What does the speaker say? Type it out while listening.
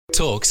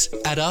Talks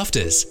at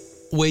Afters,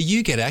 where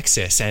you get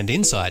access and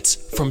insights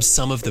from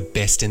some of the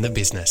best in the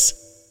business.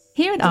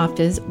 Here at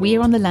Afters, we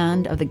are on the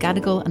land of the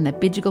Gadigal and the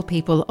Bidjigal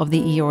people of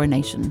the Eora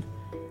Nation,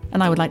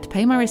 and I would like to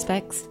pay my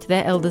respects to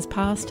their elders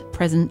past,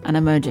 present and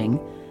emerging,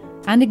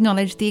 and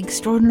acknowledge the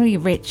extraordinarily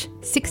rich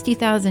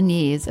 60,000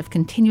 years of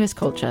continuous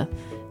culture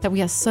that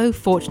we are so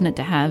fortunate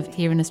to have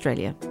here in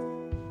Australia.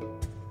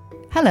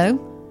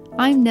 Hello,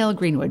 I'm Nell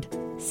Greenwood,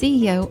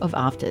 CEO of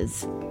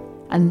Afters,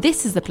 and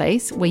this is the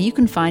place where you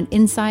can find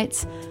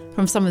insights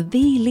from some of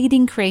the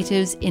leading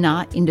creatives in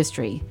our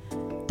industry.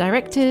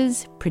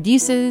 Directors,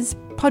 producers,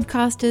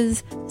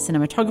 podcasters,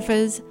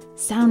 cinematographers,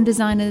 sound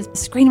designers,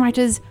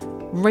 screenwriters,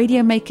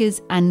 radio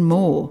makers and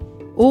more,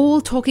 all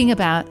talking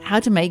about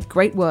how to make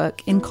great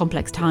work in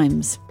complex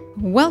times.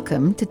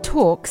 Welcome to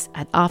Talks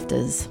at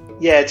Afters.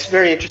 Yeah, it's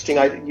very interesting.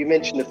 You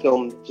mentioned the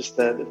film, just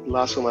the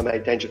last film I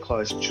made, Danger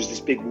Close, which was this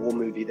big war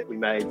movie that we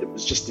made that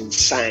was just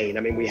insane.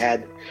 I mean,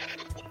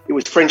 it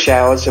was French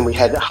hours and we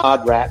had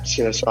hard wraps,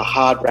 so a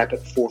hard wrap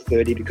at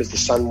 4:30 because the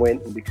sun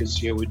went and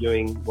because, we're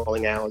doing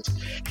rolling hours.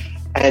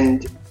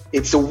 And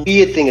it's a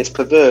weird thing, it's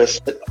perverse,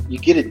 but you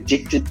get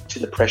addicted to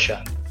the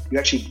pressure. You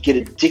actually get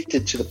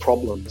addicted to the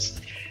problems.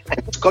 And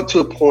it's got to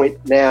a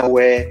point now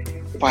where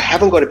if I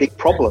haven't got a big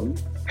problem,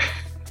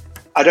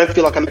 I don't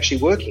feel like I'm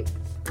actually working.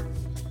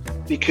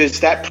 Because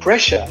that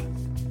pressure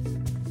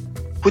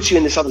puts you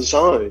in this other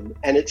zone,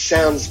 and it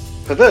sounds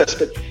perverse,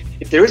 but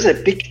if there isn't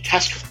a big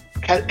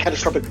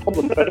catastrophic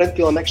problem, I don't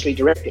feel I'm actually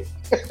directing.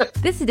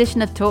 This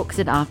edition of Talks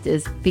at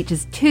Afters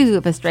features two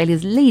of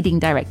Australia's leading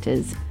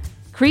directors,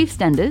 Creve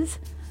Stenders,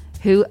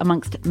 who,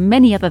 amongst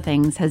many other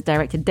things, has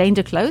directed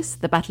Danger Close,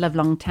 The Battle of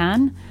Long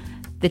Tan,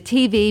 the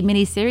TV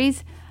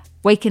miniseries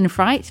Wake in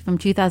Fright from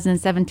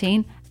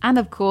 2017, and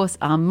of course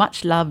our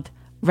much-loved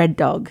Red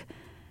Dog.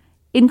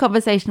 In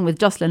conversation with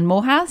Jocelyn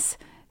Moorhouse,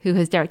 who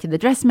has directed The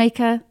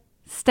Dressmaker,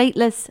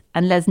 Stateless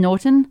and Les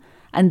Norton,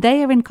 and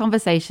they are in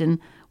conversation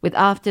with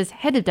Afters'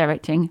 head of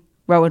directing,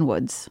 Rowan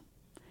Woods.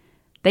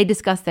 They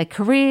discuss their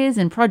careers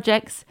and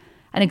projects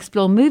and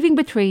explore moving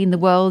between the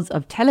worlds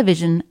of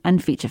television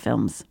and feature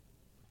films.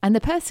 And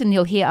the person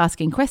you'll hear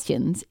asking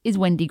questions is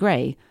Wendy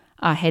Gray,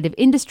 our head of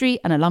industry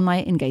and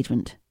alumni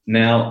engagement.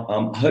 Now,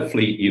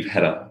 hopefully you've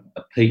had a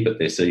peep at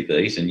their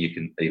CVs and you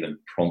can even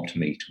prompt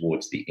me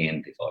towards the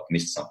end if I've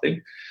missed something.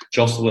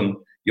 Jocelyn,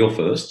 you're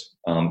first.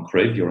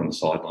 Creve, you're on the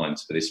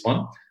sidelines for this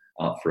one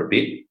for a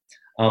bit.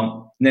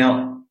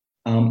 Now,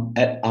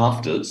 at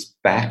Afters,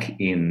 back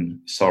in,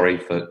 sorry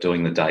for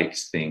doing the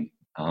dates thing,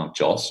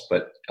 Joss,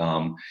 but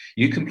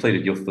you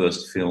completed your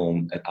first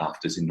film at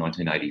Afters in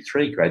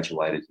 1983,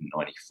 graduated in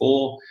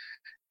 94,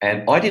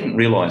 and I didn't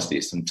realise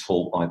this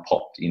until I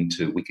popped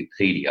into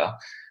Wikipedia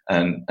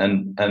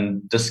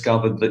and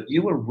discovered that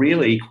you were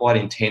really quite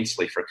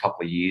intensely for a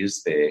couple of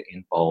years there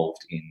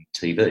involved in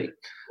TV.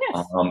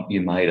 Yes.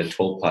 You made a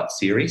 12-part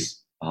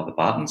series, The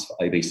Bartons, for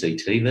ABC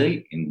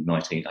TV in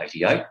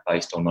 1988,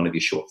 based on one of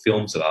your short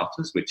films at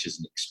Afters, which is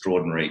an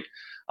extraordinary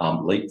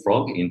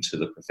leapfrog into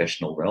the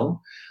professional realm.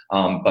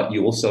 But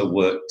you also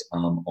worked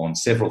on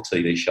several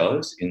TV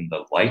shows in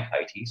the late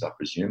 80s, I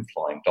presume,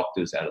 Flying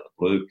Doctors, Out of the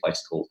Blue,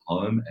 Place Called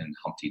Home, and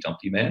Humpty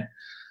Dumpty Man.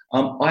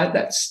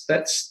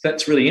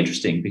 That's really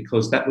interesting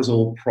because that was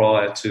all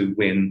prior to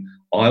when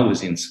I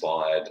was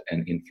inspired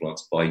and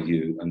influenced by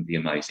you and the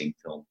amazing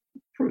film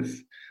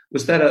Proof.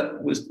 Is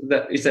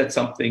that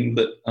something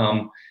that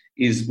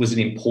was an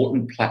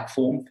important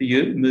platform for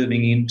you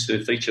moving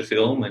into feature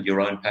film and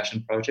your own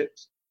passion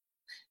projects?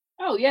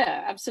 Oh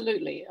yeah,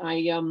 absolutely.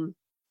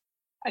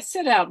 I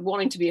set out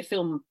wanting to be a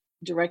film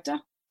director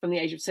from the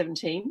age of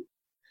 17,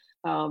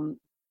 and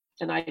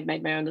I had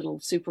made my own little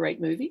Super 8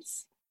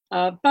 movies.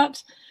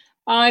 But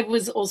I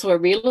was also a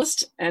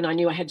realist, and I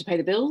knew I had to pay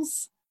the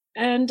bills,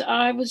 and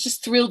I was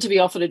just thrilled to be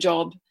offered a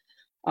job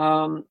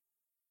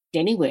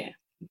anywhere,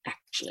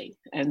 actually.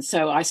 And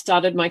so I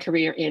started my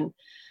career in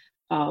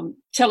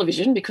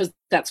television because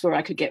that's where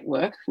I could get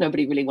work.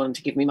 Nobody really wanted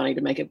to give me money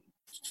to make a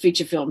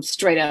feature film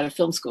straight out of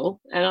film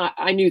school, and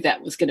I knew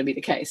that was going to be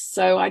the case.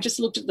 So I just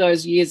looked at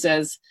those years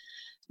as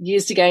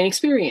years to gain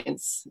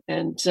experience,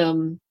 and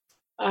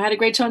I had a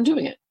great time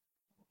doing it.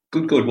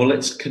 Good. Well,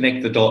 let's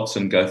connect the dots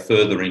and go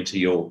further into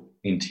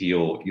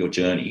your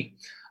journey.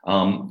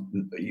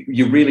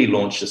 You really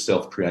launched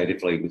yourself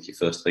creatively with your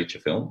first feature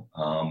film,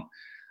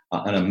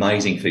 an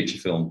amazing feature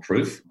film,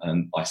 Proof.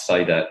 And I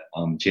say that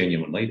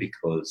genuinely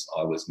because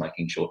I was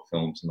making short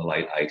films in the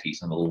late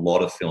 80s, and a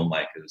lot of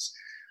filmmakers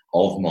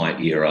of my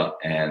era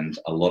and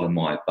a lot of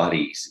my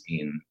buddies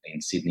in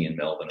Sydney and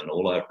Melbourne and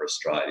all over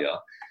Australia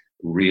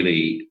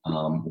really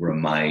were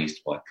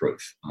amazed by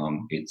Proof.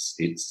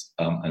 It's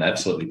an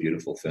absolutely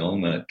beautiful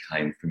film, and it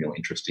came from your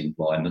interest in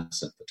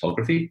blindness and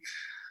photography.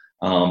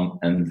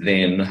 And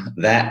then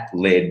that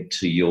led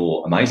to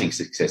your amazing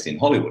success in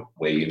Hollywood,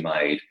 where you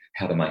made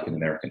How to Make an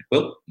American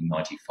Quilt in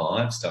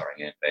 95,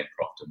 starring Anne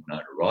Bancroft and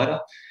Winona Ryder,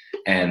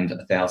 and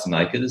 1,000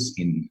 Acres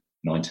in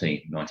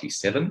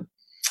 1997,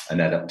 an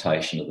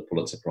adaptation of the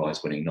Pulitzer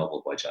Prize-winning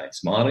novel by Jane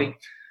Smiley.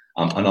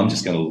 And I'm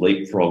just going to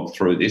leapfrog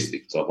through this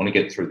because I want to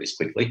get through this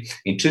quickly.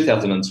 In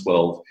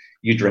 2012,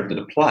 you directed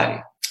a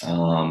play,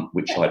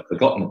 which I'd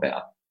forgotten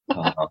about,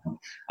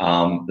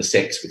 The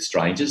Sex with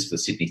Strangers for the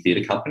Sydney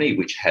Theatre Company,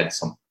 which had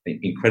some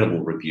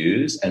incredible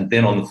reviews, and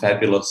then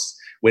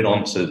went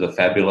on to the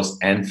fabulous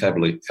and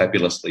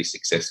fabulously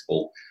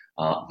successful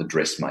The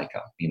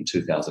Dressmaker in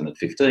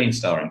 2015,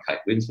 starring Kate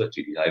Winslet,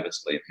 Judy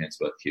Davis, Liam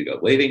Hemsworth, Hugo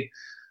Weaving.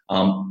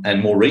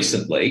 And more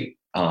recently,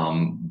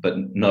 but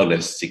no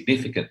less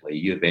significantly,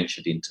 you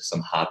ventured into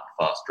some hard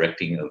and fast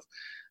directing of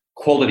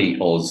quality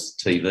Oz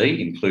TV,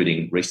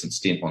 including recent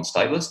stint on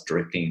Stateless,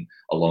 directing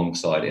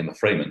alongside Emma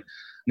Freeman.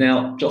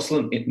 Now,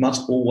 Jocelyn, it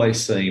must always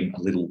seem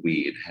a little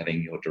weird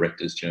having your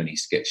director's journey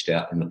sketched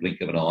out in the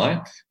blink of an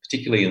eye,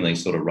 particularly in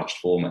these sort of rushed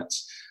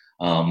formats.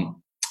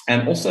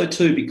 And also,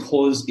 too,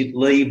 because it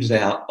leaves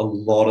out a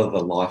lot of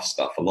the life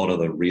stuff, a lot of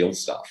the real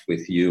stuff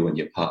with you and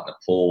your partner,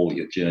 Paul,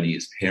 your journey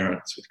as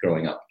parents with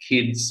growing up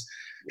kids,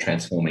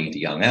 transforming into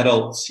young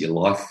adults, your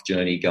life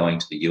journey going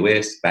to the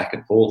US, back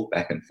and forth,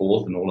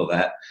 and all of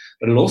that.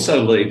 But it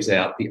also leaves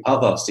out the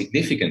other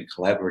significant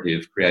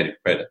collaborative creative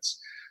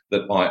credits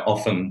that I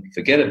often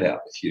forget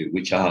about with you,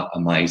 which are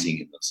amazing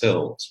in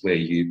themselves, where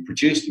you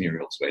produced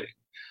Muriel's Wedding.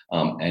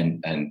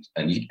 And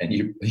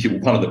you were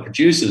one of the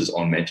producers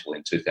on Mental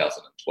in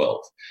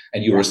 2012,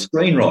 and you were a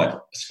screenwriter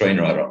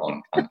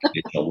on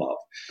Unconditional Love.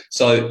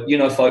 So, you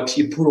know, folks,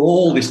 you put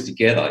all this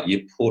together,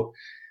 you put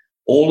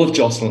all of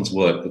Jocelyn's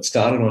work that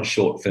started on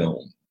short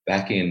film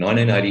back in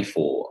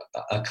 1984,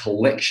 a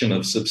collection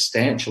of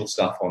substantial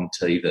stuff on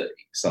TV,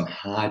 some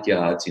hard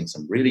yards in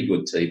some really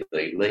good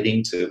TV,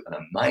 leading to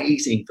an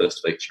amazing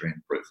first feature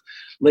in Proof,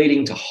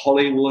 leading to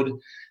Hollywood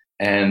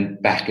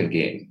and back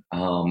again,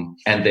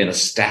 and then a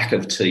stack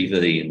of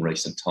TV in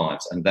recent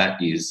times. And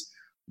that is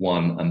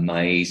one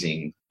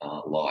amazing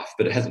life.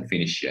 But it hasn't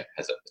finished yet,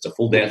 has it? It's a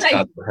full dance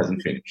card, but it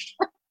hasn't finished.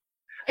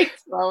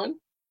 Thanks, Rowan.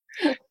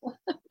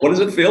 What does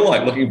it feel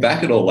like looking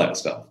back at all that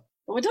stuff?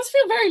 Well, it does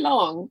feel very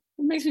long.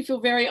 It makes me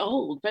feel very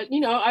old. But, you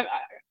know, I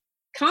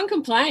can't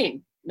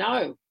complain.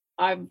 No,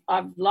 I've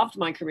loved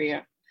my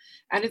career.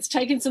 And it's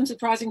taken some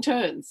surprising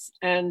turns.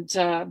 And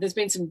there's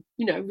been some,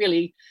 you know,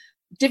 really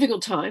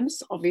difficult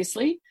times,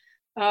 obviously,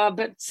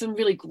 but some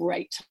really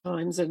great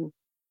times. And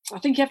I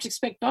think you have to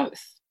expect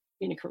both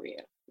in a career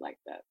like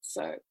that.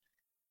 So,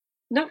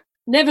 no,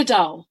 never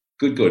dull.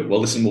 Good. Well,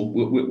 listen,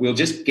 we'll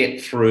just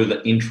get through the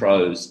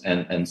intros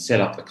and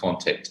set up the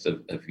context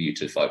of you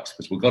two folks,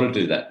 because we've got to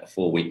do that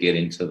before we get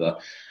into the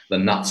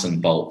nuts and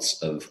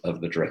bolts of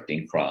the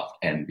directing craft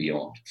and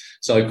beyond.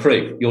 So,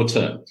 Krieg, your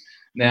turn.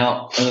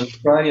 Now, an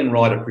Australian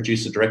writer,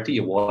 producer, director,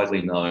 you're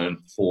widely known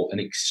for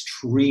an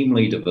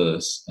extremely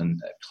diverse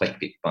and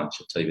eclectic bunch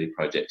of TV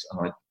projects.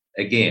 And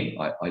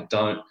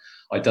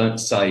I don't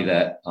say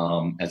that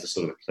as a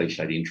sort of a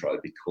cliched intro,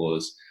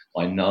 because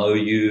I know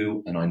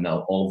you and I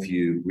know of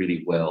you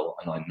really well,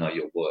 and I know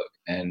your work.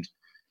 And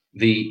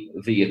the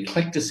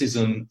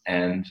eclecticism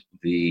and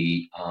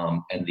the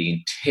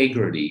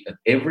integrity of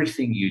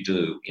everything you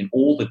do in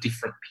all the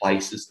different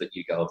places that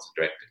you go as a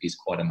director is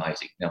quite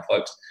amazing. Now,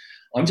 folks,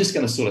 I'm just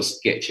going to sort of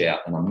sketch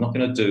out, and I'm not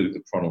going to do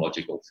the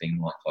chronological thing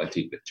like I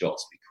did with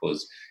Joss,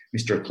 because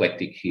Mr.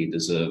 Eclectic here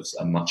deserves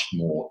a much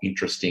more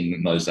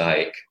interesting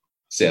mosaic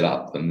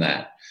setup than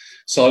that.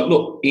 So,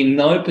 look, in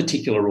no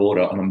particular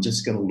order, and I'm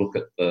just going to look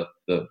at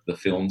the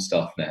film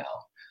stuff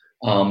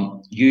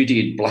now. You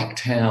did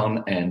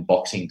Blacktown and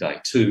Boxing Day,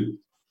 two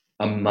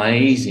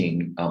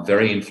amazing,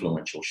 very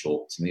influential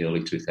shorts in the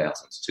early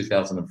 2000s.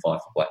 2005 for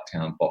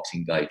Blacktown,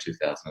 Boxing Day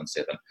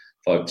 2007.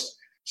 Folks,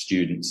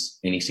 students,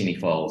 any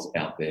cinephiles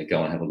out there,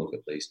 go and have a look at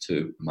these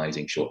two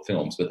amazing short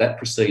films. But that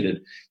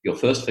preceded your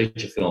first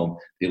feature film,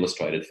 The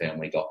Illustrated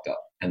Family Doctor.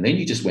 And then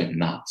you just went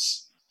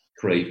nuts.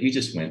 Krieg, you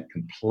just went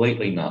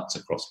completely nuts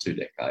across 2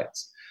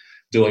 decades,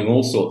 doing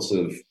all sorts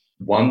of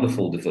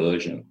wonderful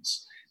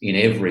diversions in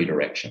every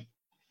direction.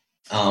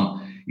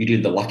 You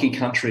did The Lucky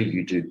Country,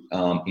 you did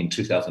in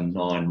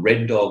 2009,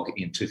 Red Dog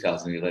in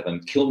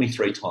 2011, Kill Me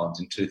 3 Times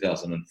in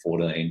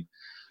 2014,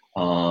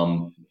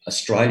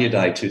 Australia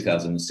Day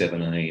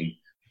 2017,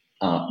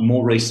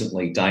 more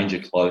recently Danger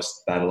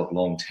Close, Battle of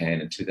Long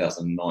Tan in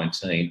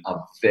 2019, a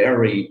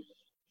very,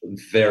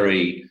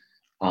 very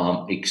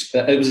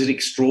it was an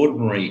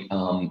extraordinary,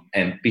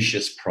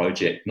 ambitious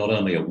project, not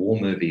only a war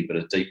movie, but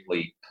a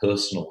deeply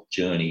personal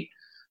journey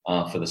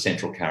for the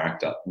central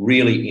character.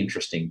 Really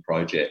interesting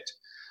project.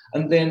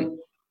 And then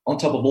on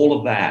top of all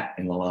of that,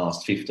 in the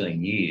last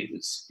 15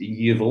 years,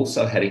 you've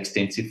also had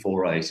extensive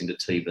forays into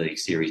TV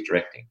series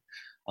directing.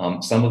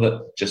 Some of it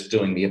just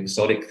doing the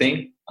episodic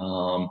thing,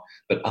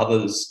 but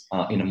others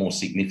in a more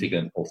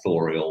significant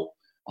authorial,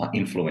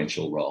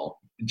 influential role.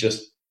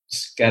 Just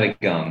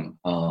scattergun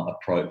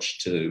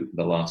approach to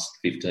the last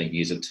 15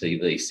 years of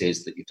TV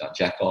says that you've done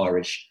Jack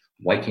Irish,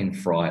 Wake in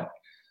Fright,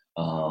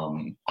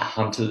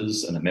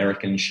 Hunters, an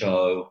American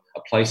show,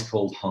 A Place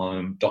Called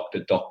Home,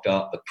 Dr.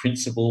 Doctor, The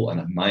Principal, an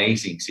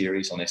amazing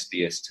series on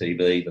SBS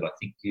TV that I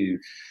think you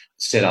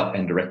set up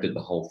and directed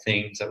the whole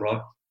thing. Is that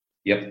right?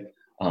 Yep.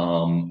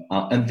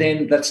 And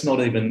then that's not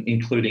even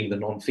including the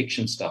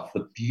non-fiction stuff,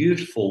 the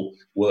beautiful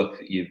work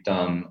that you've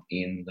done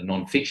in the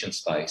non-fiction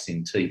space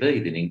in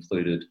TV that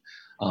included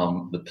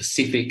The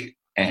Pacific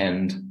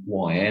and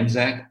Why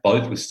Anzac,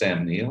 both with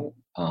Sam Neill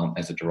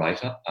as a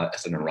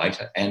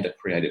narrator and a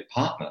creative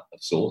partner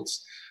of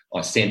sorts.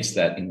 I sense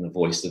that in the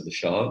voice of the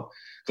show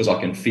because I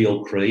can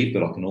feel Creve,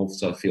 but I can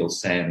also feel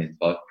Sam in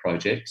both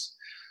projects.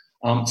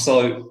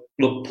 So,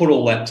 look, put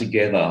all that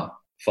together,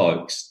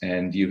 folks,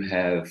 and you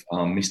have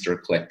Mr.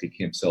 Eclectic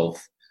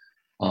himself,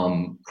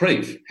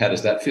 Creve. How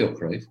does that feel,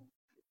 Creve?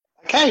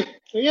 Okay,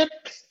 yep,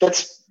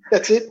 that's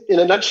it in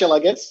a nutshell, I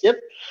guess. Yep.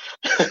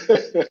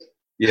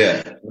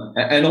 Yeah,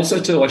 and also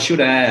too, I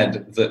should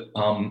add that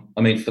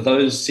for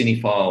those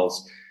cinephiles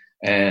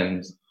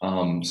and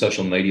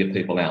social media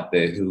people out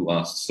there who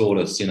are sort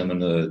of cinema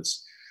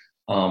nerds,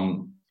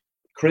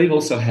 Creve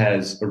also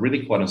has a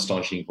really quite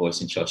astonishing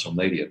voice in social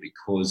media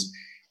because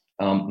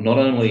not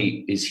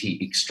only is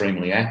he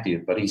extremely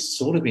active, but he's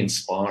sort of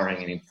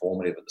inspiring and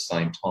informative at the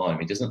same time.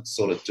 He doesn't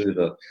sort of do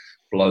the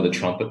blow the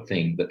trumpet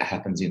thing that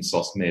happens in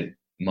SOSMED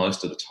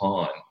most of the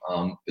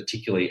time,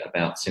 particularly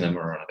about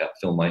cinema and about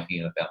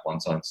filmmaking and about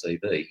one's own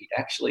CV. He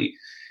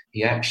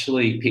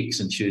actually picks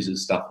and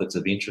chooses stuff that's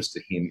of interest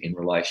to him in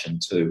relation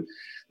to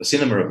the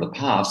cinema of the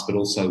past, but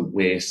also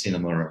where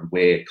cinema and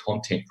where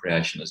content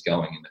creation is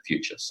going in the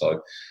future.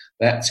 So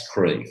that's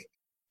Creve.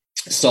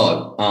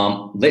 So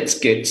let's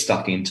get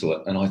stuck into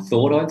it. And I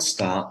thought I'd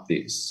start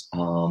this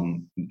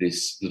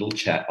little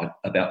chat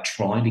about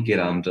trying to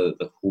get under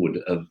the hood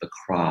of the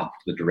craft,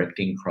 the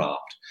directing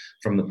craft,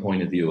 from the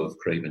point of view of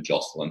Creve and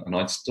Jocelyn. And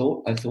I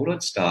thought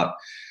I'd start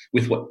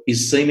with what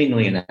is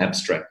seemingly an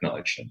abstract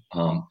notion,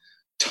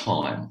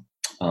 time.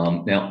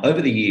 Now,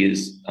 over the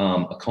years,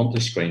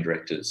 accomplished screen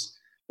directors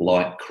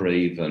like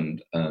Creve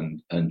and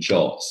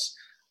Joss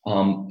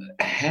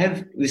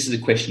this is a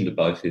question to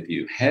both of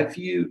you. Have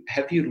you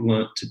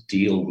learnt to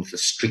deal with the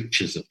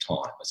strictures of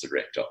time as a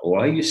director, or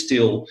are you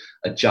still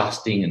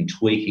adjusting and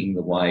tweaking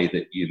the way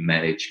that you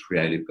manage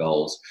creative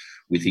goals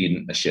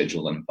within a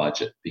schedule and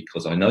budget?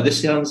 Because I know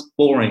this sounds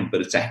boring, but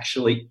it's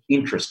actually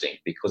interesting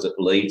because it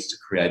leads to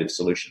creative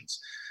solutions.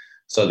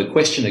 So the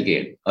question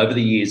again, over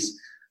the years,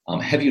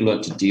 have you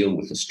learnt to deal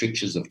with the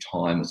strictures of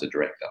time as a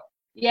director?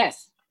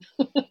 Yes,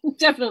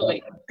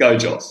 definitely. Go,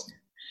 Joss.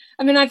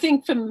 I mean, I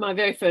think from my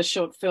very first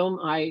short film,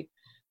 I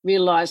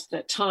realised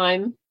that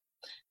time,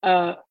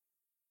 or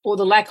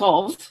the lack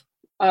of,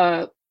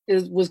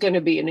 was going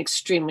to be an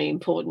extremely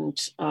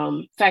important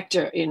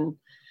factor in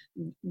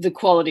the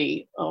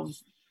quality of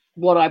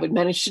what I would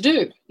manage to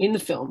do in the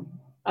film.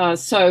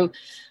 So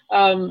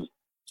I'm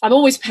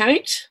always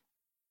panicked,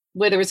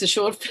 whether it's a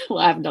short film.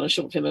 I haven't done a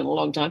short film in a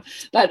long time,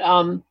 but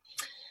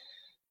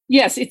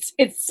yes,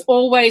 it's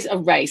always a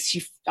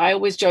race. I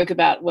always joke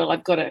about, well,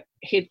 I've got to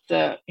hit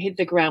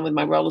the ground with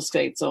my roller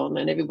skates on,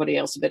 and everybody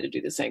else better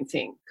do the same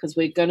thing because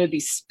we're going to be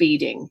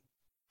speeding,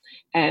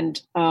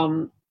 and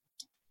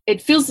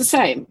it feels the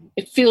same.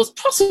 It feels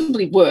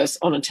possibly worse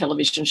on a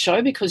television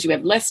show because you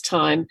have less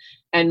time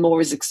and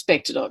more is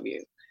expected of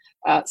you.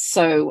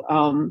 So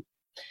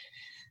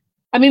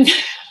I mean,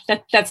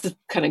 that's the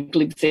kind of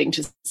glib thing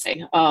to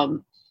say.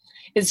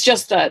 It's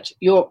just that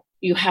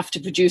you have to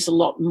produce a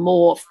lot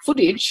more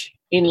footage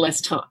in less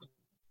time.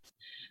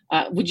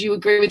 Would you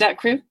agree with that,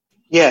 Creve?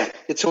 Yeah,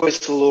 it's always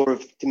the law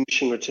of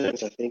diminishing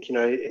returns, I think.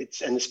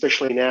 And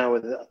especially now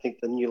with, I think,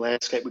 the new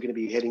landscape we're going to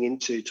be heading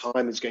into,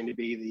 time is going to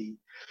be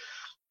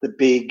the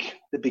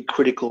big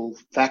critical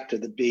factor,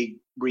 the big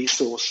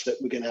resource that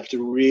we're going to have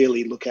to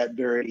really look at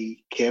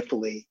very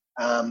carefully.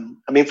 I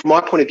mean, from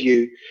my point of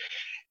view,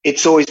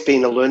 it's always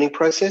been a learning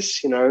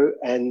process,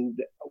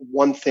 and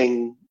one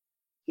thing,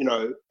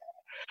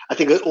 I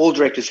think all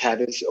directors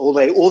have is all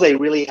they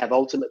really have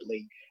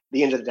ultimately, at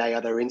the end of the day,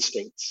 are their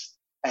instincts.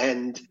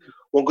 And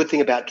one good thing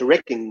about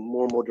directing,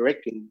 more and more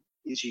directing,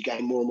 is you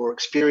gain more and more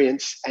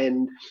experience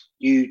and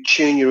you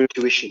tune your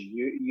intuition,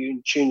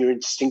 you tune your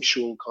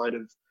instinctual kind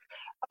of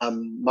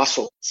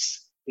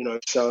muscles,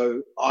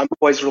 So I'm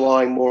always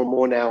relying more and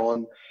more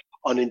now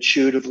on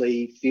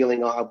intuitively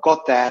feeling, I've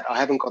got that, I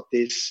haven't got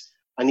this,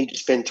 I need to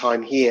spend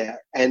time here.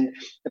 And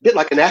a bit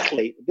like an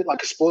athlete, a bit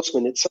like a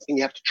sportsman, it's something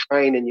you have to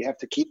train and you have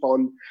to keep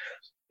on.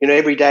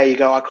 Every day you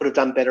go, I could have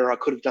done better, I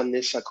could have done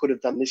this, I could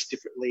have done this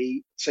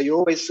differently. So you're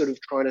always sort of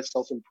trying to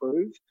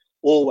self-improve,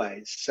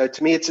 always. So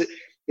to me, it's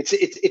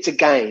a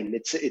game,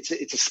 it's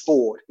a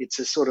sport, it's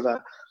a sort of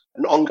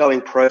an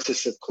ongoing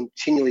process of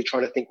continually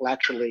trying to think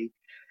laterally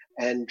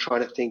and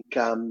trying to think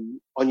on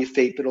your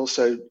feet, but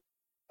also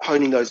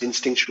honing those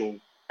instinctual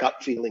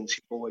gut feelings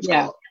you've always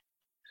got.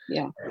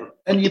 Yeah.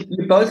 And you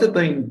both have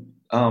been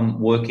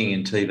working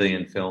in TV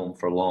and film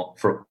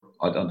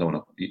I don't want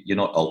to, you're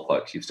not old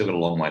folks, you've still got a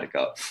long way to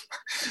go.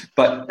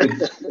 But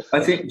I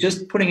think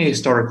just putting a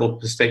historical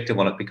perspective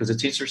on it, because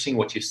it's interesting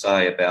what you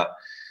say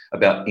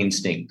about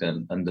instinct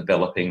and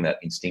developing that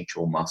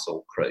instinctual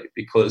muscle, Creve,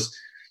 because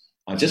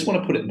I just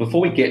want to put it, before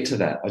we get to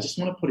that, I just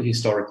want to put a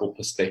historical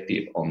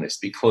perspective on this,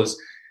 because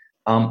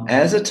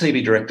As a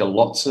TV director,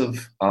 lots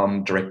of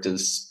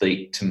directors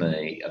speak to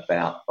me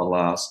about the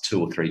last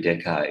 2 or 3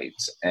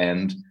 decades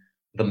and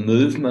the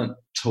movement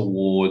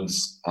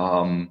towards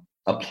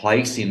a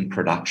place in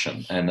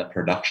production and a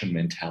production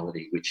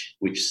mentality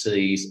which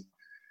sees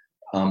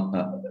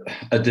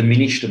a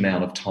diminished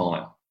amount of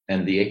time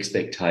and the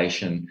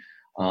expectation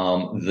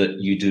that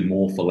you do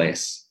more for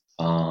less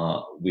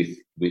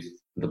with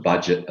the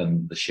budget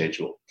and the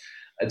schedule.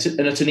 It's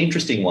an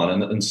interesting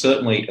one, and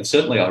certainly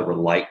I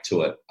relate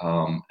to it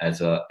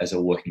as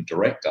a working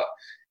director.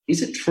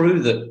 Is it true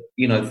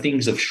that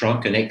things have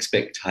shrunk and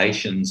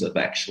expectations have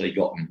actually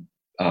gotten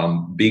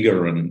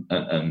bigger and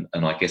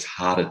I guess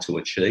harder to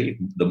achieve?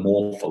 The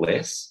more for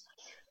less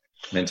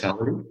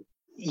mentality.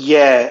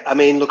 Yeah, I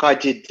mean, look, I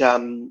did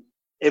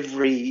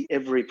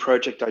every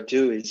project I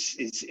do is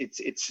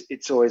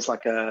it's always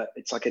like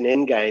an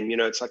end game.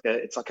 It's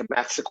like a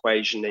maths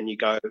equation, and you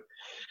go,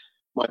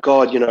 my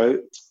God,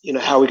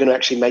 how are we going to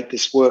actually make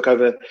this work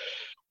over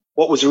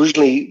what was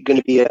originally going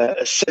to be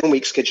a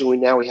 7-week schedule,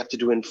 and now we have to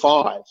do in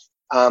 5.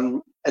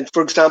 And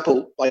for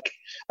example, like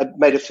I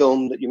made a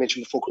film that you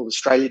mentioned before called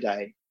Australia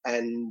Day,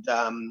 and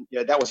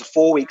that was a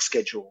 4-week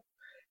schedule,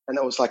 and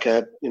that was like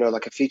a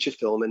feature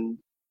film, and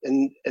I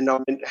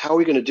mean, how are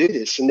we going to do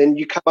this? And then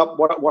you come up.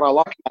 What I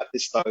like about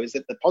this though is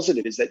that the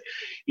positive is that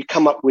you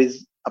come up with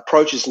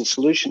approaches and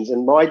solutions.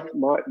 And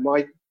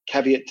my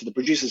caveat to the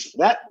producers for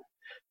that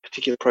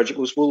particular project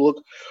was, well,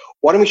 look,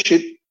 why don't we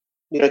shoot?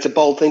 It's a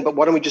bold thing, but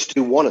why don't we just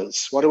do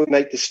one-ers? Why don't we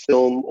make this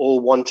film all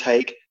one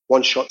take,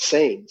 one shot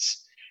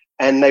scenes?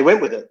 And they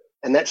went with it,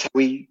 and that's how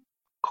we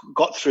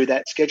got through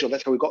that schedule.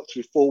 That's how we got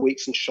through 4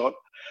 weeks and shot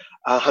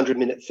a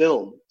 100-minute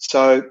film.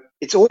 So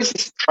it's always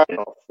this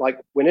trade-off. Like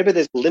whenever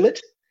there's a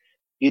limit,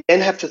 you then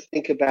have to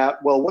think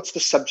about, well, what's the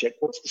subject?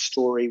 What's the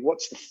story?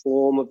 What's the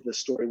form of the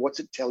story? What's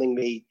it telling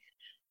me?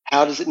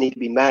 How does it need to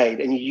be made?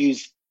 And you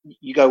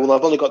go, well,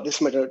 I've only got this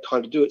much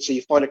time to do it. So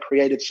you find a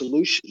creative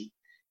solution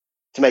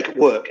to make it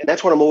work. And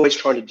that's what I'm always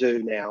trying to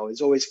do now,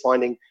 is always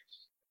finding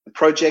the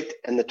project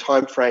and the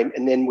time frame.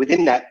 And then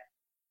within that,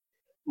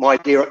 my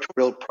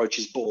directorial approach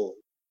is born.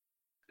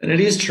 And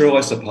it is true,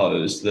 I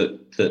suppose,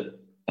 that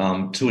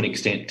to an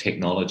extent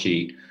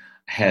technology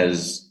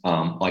has,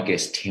 I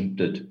guess,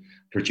 tempted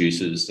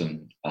producers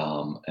and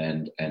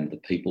the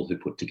people who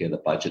put together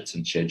budgets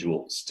and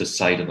schedules to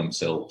say to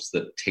themselves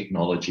that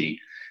technology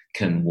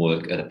can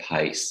work at a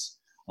pace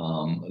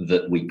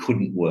that we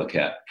couldn't work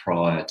at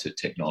prior to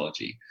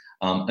technology.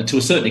 And to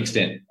a certain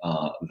extent,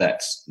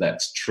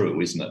 that's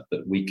true, isn't it?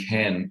 That we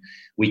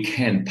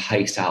can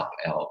pace up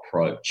our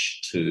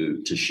approach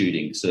to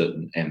shooting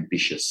certain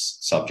ambitious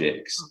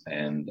subjects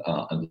and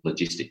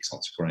logistics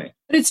on screen.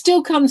 But it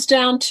still comes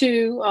down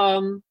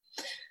to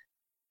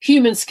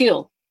human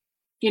skill.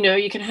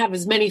 You can have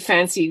as many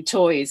fancy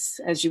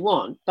toys as you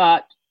want,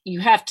 but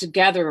you have to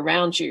gather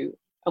around you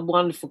a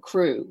wonderful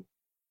crew,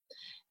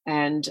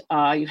 and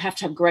you have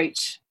to have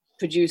great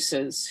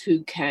producers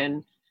who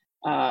can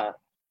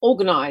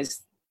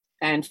organize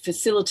and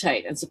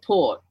facilitate and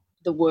support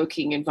the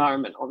working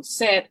environment on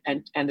set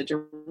and the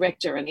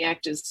director and the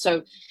actors.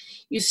 So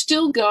you're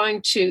still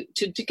going to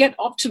get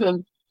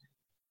optimum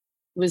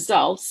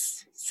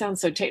results, sounds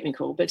so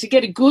technical, but to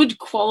get a good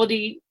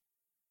quality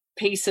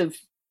piece of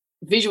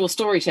visual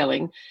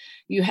storytelling,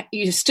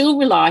 you still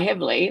rely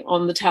heavily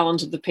on the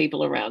talent of the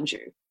people around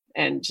you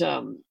and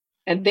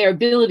their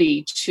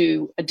ability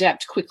to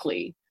adapt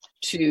quickly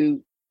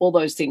to all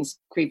those things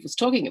Creve was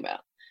talking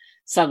about.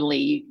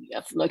 Suddenly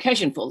a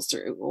location falls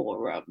through,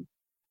 or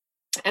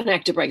an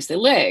actor breaks their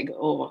leg,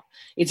 or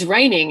it's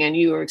raining and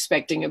you were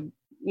expecting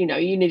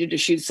you needed to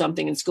shoot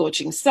something in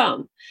scorching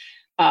sun.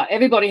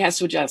 Everybody has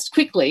to adjust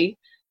quickly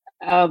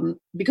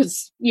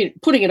because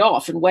putting it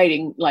off and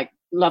waiting, like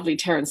lovely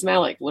Terrence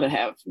Malick would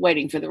have,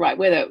 waiting for the right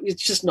weather,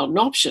 it's just not an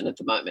option at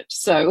the moment.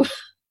 So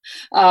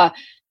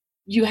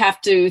you have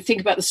to think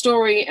about the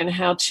story and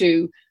how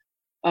to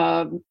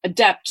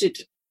adapt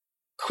it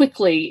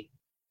quickly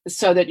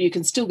so that you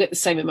can still get the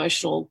same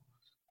emotional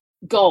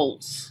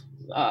goals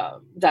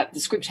that the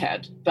script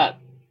had, but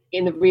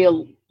in the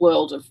real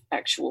world of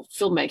actual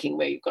filmmaking,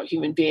 where you've got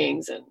human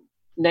beings and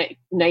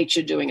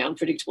nature doing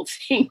unpredictable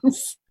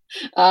things,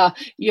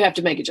 you have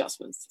to make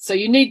adjustments. So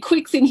you need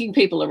quick thinking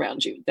people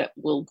around you that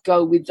will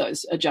go with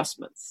those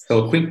adjustments.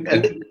 So a quick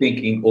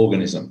thinking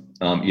organism.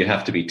 You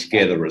have to be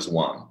together as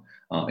one.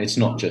 It's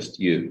not just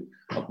you.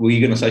 Were you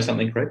going to say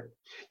something, Craig?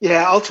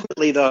 Yeah,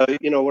 ultimately though,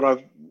 what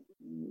I've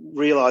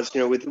realized,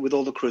 with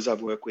all the crews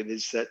I've worked with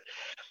is that,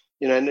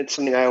 and it's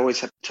something I always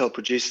have to tell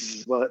producers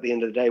as well at the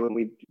end of the day when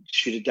we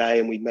shoot a day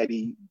and we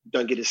maybe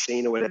don't get a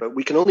scene or whatever,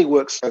 we can only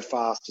work so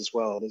fast as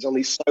well. There's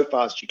only so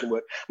fast you can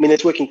work. I mean,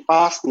 there's working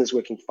fast and there's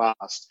working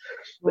fast.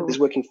 But there's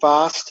working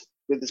fast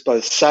that's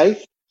both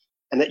safe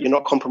and that you're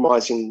not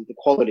compromising the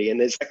quality. And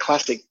there's that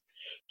classic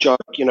joke,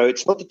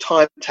 it's not the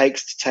time it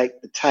takes to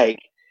take the take.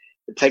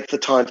 It takes the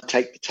time to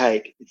take the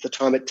take. It's the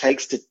time it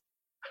takes to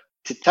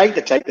take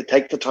the take that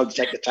takes the time to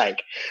take the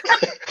take.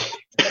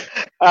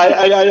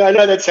 I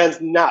know that sounds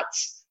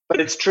nuts,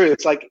 but it's true.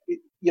 It's like,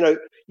 the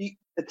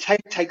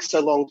take takes so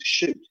long to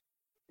shoot.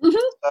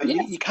 So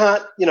you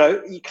can't,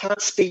 you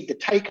can't speed the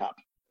take up.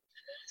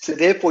 So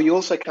therefore, you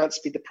also can't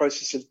speed the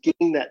process of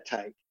getting that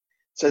take.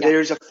 So there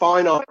is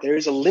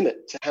a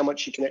limit to how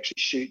much you can actually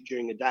shoot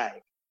during a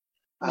day.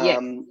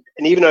 And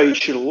even though you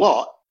shoot a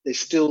lot, it's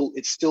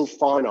still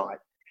finite.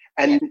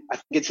 And I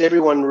think it's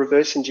everyone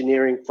reverse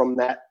engineering from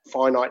that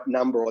finite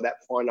number or that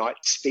finite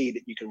speed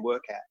that you can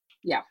work at.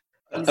 Yeah.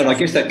 Exactly. And I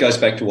guess that goes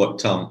back to what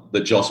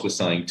that Joss was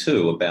saying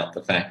too, about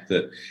the fact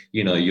that,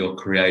 your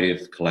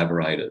creative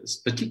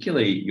collaborators,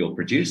 particularly your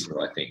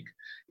producer, I think,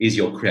 is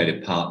your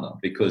creative partner,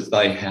 because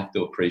they have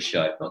to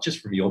appreciate, not just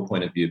from your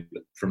point of view,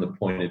 but from the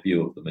point of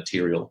view of the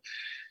material,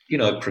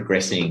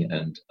 progressing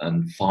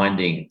and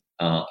finding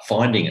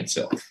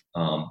itself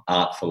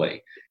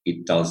artfully.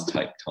 It does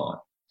take time.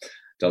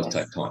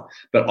 Take time.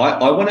 But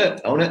I want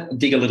to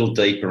dig a little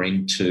deeper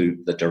into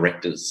the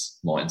director's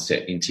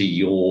mindset, into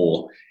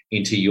your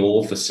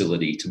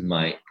facility to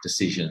make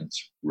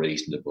decisions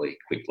reasonably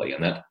quickly.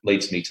 And that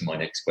leads me to my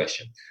next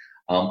question.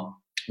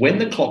 When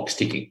the clock's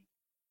ticking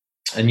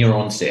and you're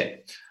on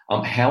set,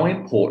 how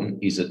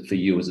important is it for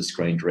you as a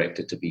screen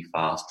director to be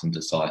fast and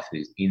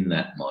decisive in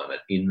that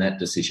moment, in that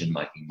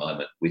decision-making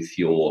moment, with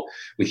your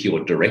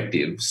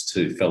directives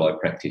to fellow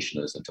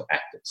practitioners and to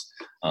actors?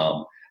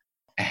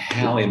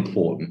 How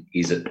important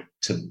is it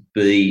to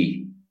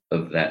be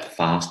of that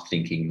fast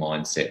thinking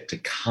mindset, to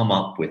come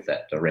up with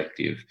that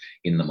directive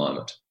in the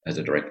moment as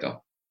a director?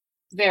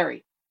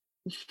 Very.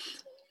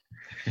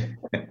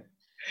 Okay.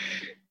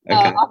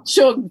 I'm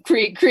sure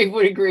Creve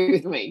would agree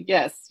with me.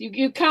 Yes,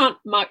 you can't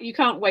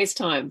waste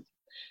time.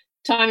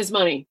 Time is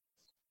money.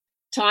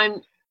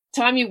 Time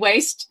you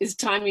waste is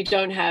time you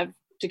don't have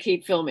to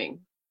keep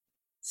filming.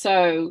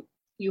 So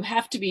you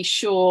have to be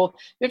sure.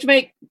 You have to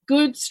make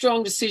good,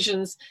 strong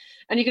decisions,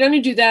 and you can only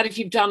do that if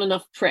you've done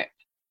enough prep.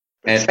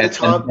 And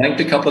banked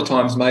a couple of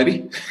times,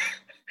 maybe.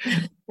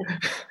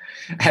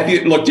 Have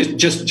you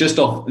just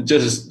off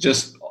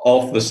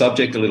the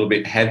subject a little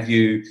bit?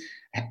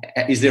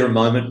 Is there a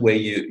moment where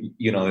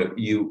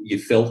you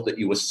felt that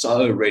you were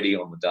so ready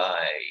on the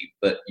day,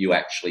 but you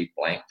actually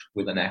blanked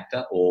with an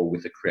actor or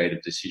with a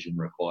creative decision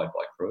required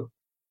by crew?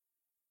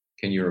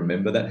 Can you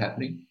remember that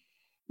happening?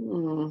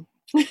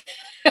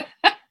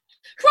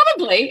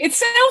 Probably. It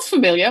sounds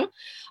familiar,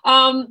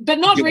 but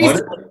not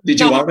recently. Did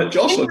you own it,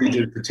 Josh, or did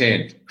you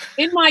pretend?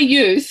 In my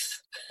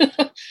youth,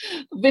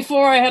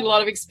 before I had a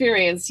lot of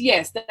experience,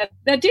 yes, that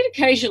did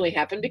occasionally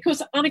happen,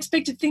 because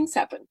unexpected things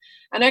happen.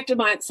 An actor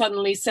might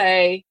suddenly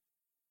say,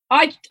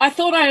 I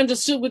thought I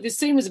understood what this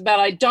scene was about.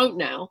 I don't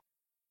now.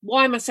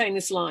 Why am I saying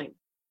this line?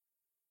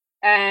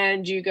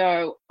 And you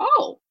go,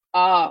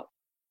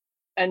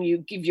 and you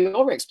give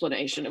your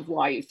explanation of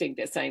why you think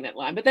they're saying that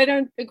line, but they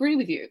don't agree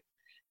with you.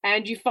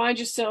 And you find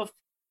yourself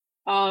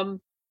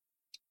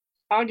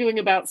arguing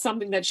about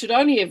something that should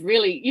only have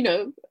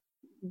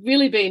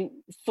really been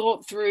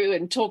thought through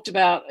and talked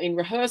about in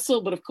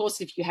rehearsal. But of course,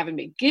 if you haven't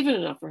been given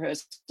enough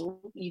rehearsal,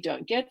 you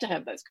don't get to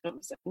have those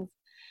conversations.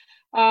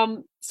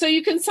 So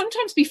you can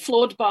sometimes be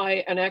floored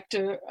by an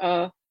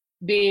actor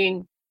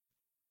being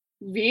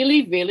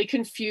really, really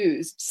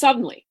confused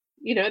suddenly.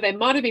 They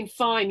might have been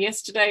fine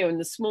yesterday or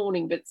this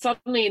morning, but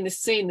suddenly in this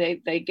scene,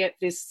 they get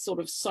this sort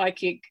of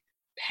psychic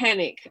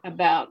panic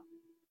about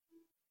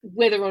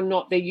whether or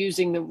not they're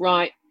using the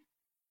right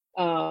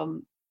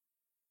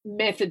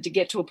method to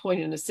get to a point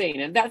in a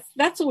scene, and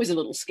that's always a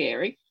little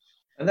scary.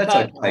 And that's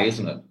okay,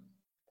 isn't it?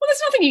 Well,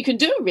 there's nothing you can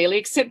do really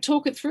except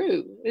talk it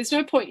through. There's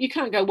no point. You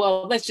can't go,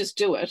 well, let's just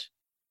do it,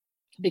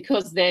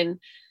 because then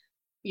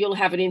you'll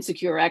have an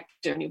insecure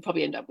actor and you'll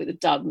probably end up with a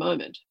dud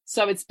moment.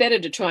 So it's better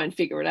to try and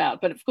figure it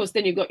out. But of course,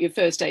 then you've got your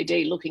first AD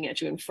looking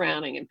at you and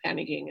frowning and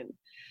panicking.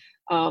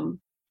 And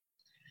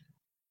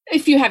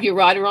if you have your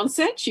writer on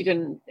set, you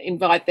can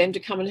invite them to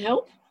come and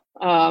help.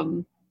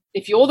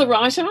 If you're the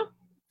writer,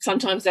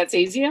 sometimes that's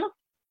easier.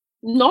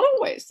 Not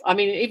always. I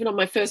mean, even on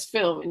my first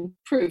film in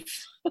Proof,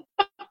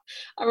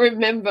 I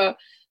remember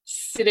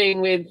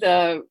sitting with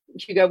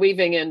Hugo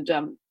Weaving and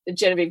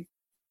Genevieve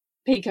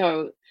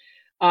Pico,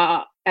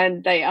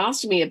 and they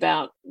asked me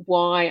about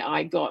why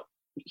I got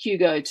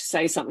Hugo to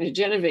say something to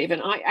Genevieve,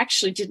 and I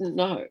actually didn't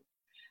know.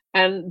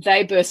 And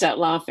they burst out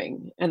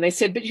laughing, and they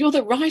said, but you're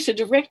the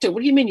writer-director.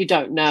 What do you mean you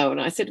don't know? And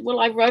I said,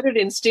 well, I wrote it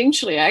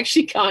instinctually. I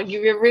actually can't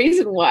give you a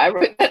reason why I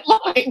wrote that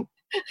line.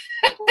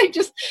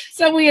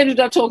 So we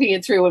ended up talking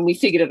it through and we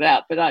figured it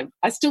out. But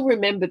I still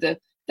remember that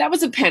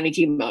was a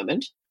panicky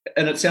moment.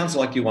 And it sounds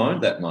like you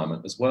owned that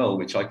moment as well,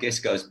 which I guess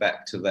goes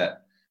back to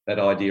that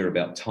idea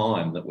about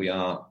time, that we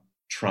are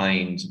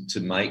trained to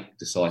make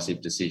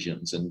decisive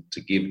decisions and to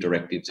give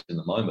directives in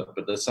the moment.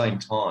 But at the same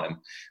time,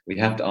 we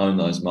have to own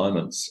those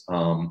moments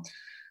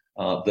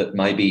that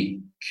may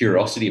be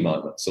curiosity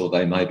moments, or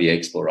they may be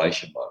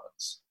exploration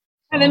moments.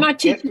 And they might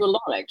teach you a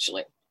lot,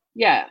 actually.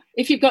 Yeah,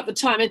 if you've got the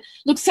time. And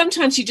look,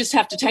 sometimes you just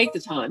have to take the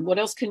time. What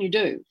else can you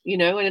do?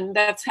 And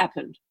that's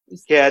happened.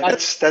 Yeah,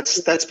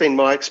 that's been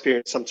my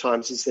experience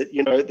sometimes, is that,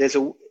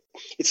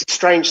 it's a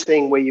strange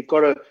thing where you've got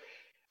to,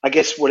 I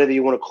guess, whatever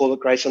you want to call it,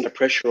 grace under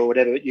pressure or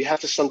whatever, you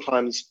have to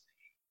sometimes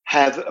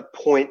have a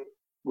point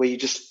where you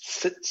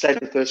just say to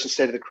the person,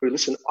 say to the crew,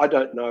 listen, I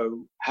don't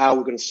know how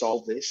we're going to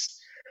solve this.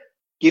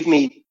 Give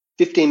me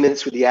 15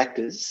 minutes with the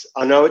actors.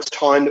 I know it's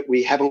time that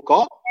we haven't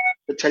got,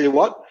 but tell you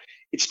what,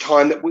 it's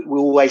time that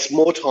we'll waste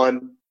more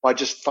time by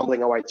just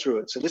fumbling our way through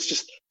it. So let's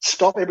just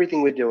stop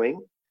everything we're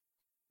doing.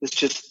 Let's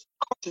just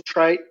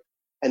concentrate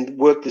and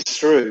work this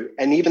through.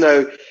 And even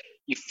though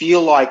you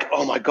feel like,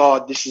 oh my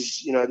God, this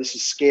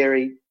is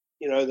scary,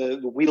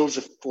 the wheels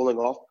are falling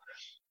off,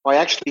 by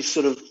actually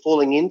sort of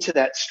falling into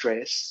that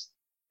stress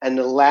and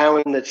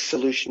allowing the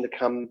solution to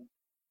come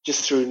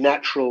just through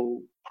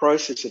natural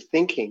process of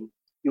thinking,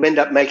 you end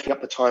up making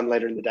up the time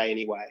later in the day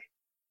anyway,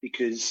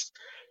 because,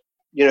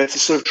 it's a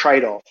sort of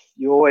trade-off.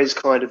 You're always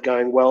kind of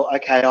going, well,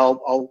 okay,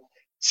 I'll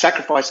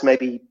sacrifice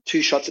maybe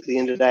 2 shots at the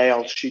end of the day.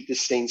 I'll shoot this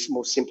scene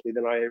more simply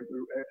than I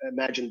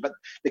imagined. But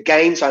the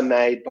gains I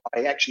made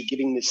by actually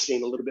giving this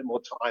scene a little bit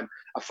more time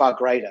are far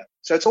greater.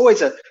 So it's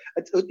always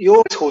you're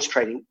always horse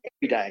trading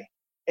every day,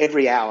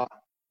 every hour.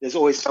 There's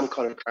always some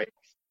kind of trade-off.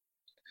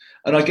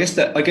 And I guess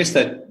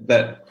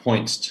that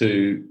points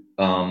to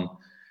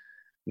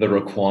the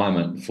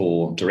requirement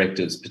for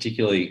directors,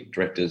 particularly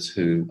directors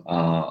who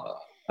are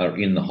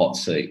in the hot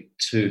seat,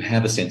 to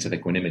have a sense of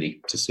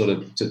equanimity, to sort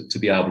of to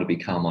be able to be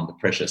calm under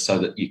pressure, so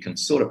that you can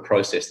sort of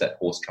process that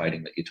horse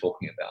trading that you're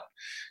talking about,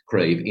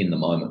 Creve, in the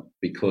moment.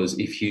 Because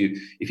if you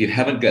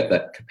haven't got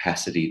that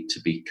capacity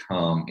to be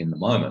calm in the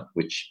moment,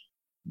 which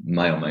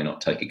may or may not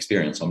take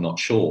experience, I'm not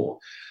sure,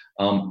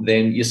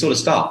 then you're sort of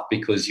stuck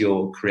because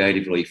you're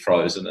creatively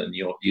frozen and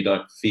you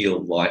don't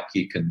feel like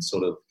you can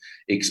sort of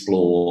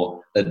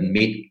explore,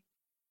 admit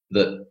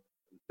that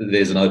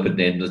there's an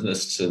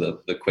open-endedness to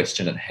the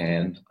question at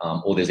hand,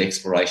 or there's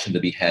exploration to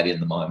be had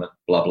in the moment,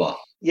 blah, blah.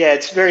 Yeah,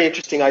 it's very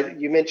interesting.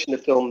 You mentioned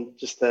the film,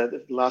 just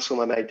the last film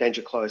I made,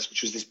 Danger Close,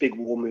 which was this big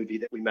war movie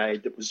that we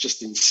made that was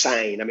just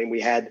insane. I mean,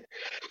 it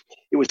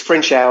was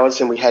French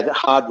hours and we had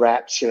hard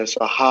wraps, so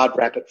a hard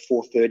wrap at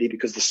 4:30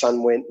 because the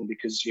sun went and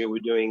because, we're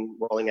doing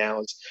rolling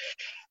hours.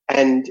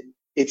 And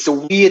it's a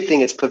weird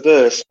thing, it's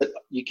perverse, but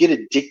you get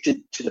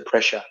addicted to the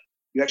pressure.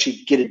 You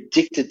actually get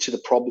addicted to the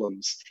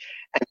problems.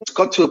 And it's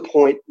got to a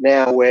point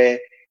now where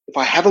if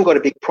I haven't got a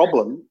big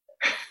problem,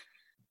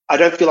 I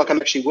don't feel like I'm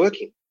actually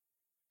working,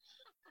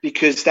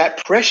 because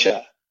that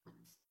pressure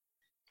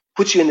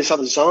puts you in this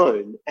other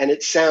zone. And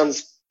it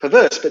sounds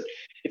perverse, but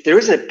if there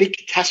isn't a big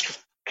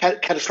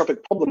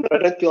catastrophic problem, I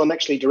don't feel I'm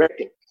actually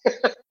directing.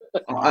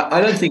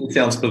 I don't think it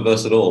sounds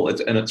perverse at all.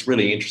 It's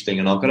really interesting.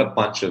 And I've got a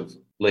bunch of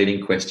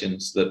leading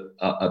questions that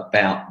are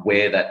about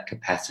where that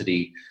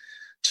capacity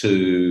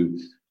to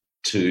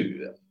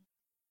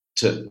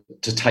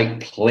take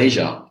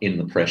pleasure in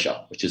the pressure,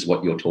 which is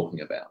what you're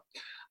talking about.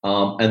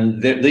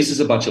 And this is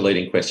a bunch of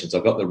leading questions.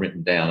 I've got them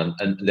written down,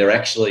 and they're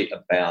actually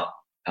about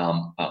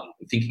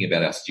thinking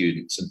about our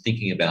students and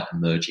thinking about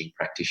emerging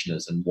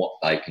practitioners and what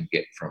they can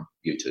get from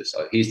you two.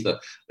 So here's the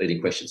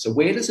leading question. So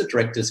where does a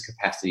director's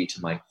capacity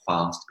to make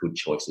fast, good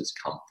choices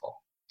come from?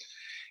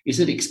 Is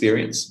it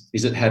experience?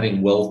 Is it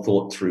having well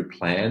thought through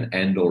plan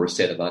and or a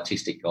set of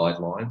artistic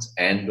guidelines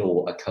and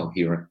or a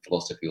coherent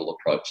philosophical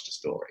approach to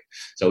story?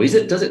 So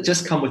does it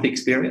just come with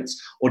experience,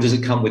 or does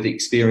it come with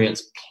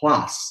experience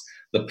plus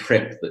the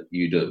prep that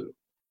you do,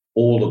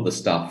 all of the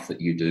stuff that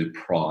you do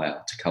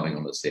prior to coming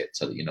on the set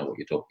so that you know what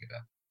you're talking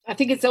about? I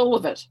think it's all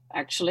of it,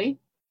 actually.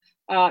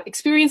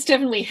 Experience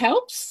definitely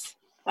helps.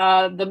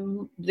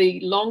 The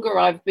longer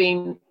I've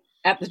been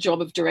at the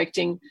job of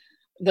directing,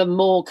 the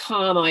more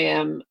calm I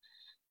am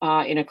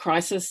in a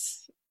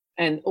crisis,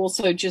 and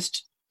also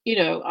just,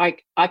 I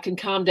can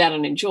calm down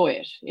and enjoy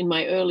it. In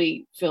my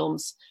early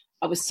films,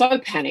 I was so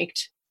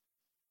panicked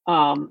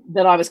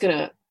that I was going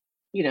to,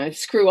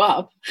 screw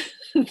up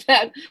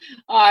that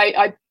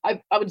I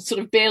would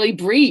sort of barely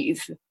breathe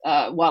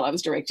while I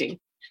was directing.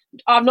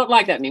 I'm not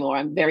like that anymore.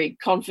 I'm very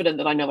confident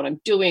that I know what I'm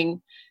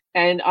doing,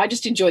 and I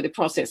just enjoy the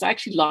process. I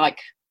actually like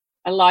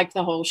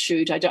the whole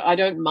shoot. I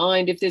don't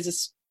mind if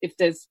there's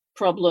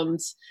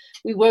problems.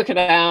 We work it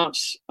out.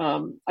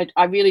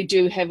 I really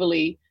do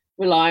heavily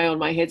rely on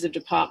my heads of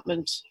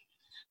department.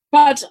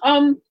 But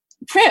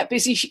prep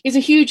is a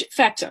huge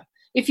factor.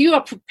 If you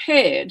are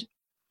prepared,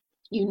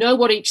 you know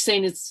what each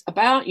scene is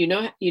about, you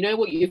know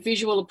what your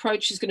visual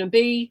approach is going to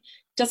be.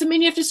 Doesn't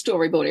mean you have to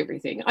storyboard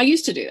everything. I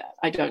used to do that.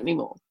 I don't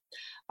anymore.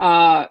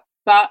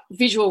 But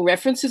visual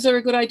references are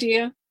a good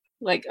idea.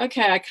 Like,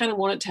 okay, I kind of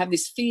want it to have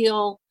this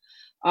feel.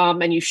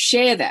 And you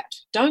share that.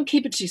 Don't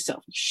keep it to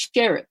yourself.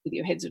 Share it with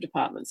your heads of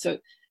department. So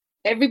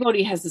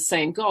everybody has the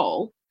same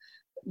goal.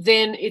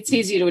 Then it's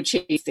easier to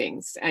achieve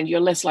things, and you're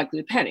less likely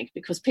to panic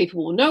because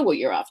people will know what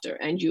you're after,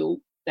 and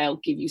they'll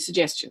give you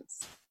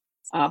suggestions.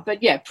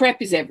 But yeah,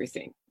 prep is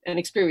everything, and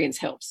experience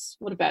helps.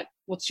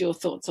 What's your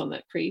thoughts on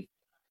that, Creve?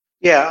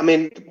 Yeah, I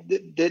mean,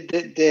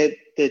 they're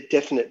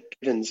definite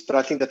givens, but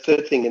I think the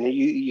third thing, and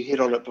you hit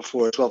on it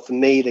before as well, for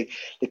me,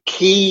 the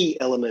key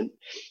element,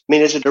 I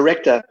mean, as a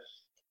director,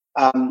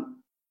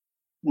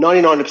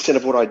 99%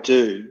 of what I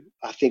do,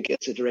 I think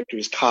as a director,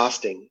 is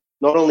casting,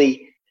 not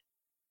only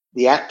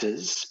the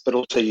actors, but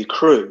also your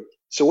crew.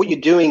 So what you're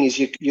doing is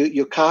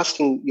you're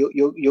casting,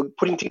 you're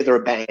putting together a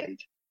band.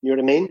 You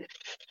know what I mean?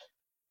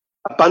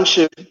 A bunch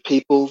of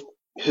people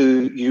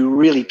who you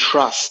really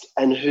trust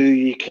and who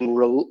you can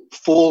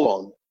fall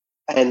on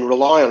and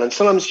rely on. And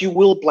sometimes you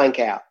will blank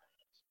out,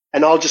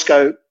 and I'll just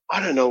go,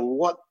 I don't know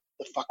what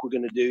the fuck we're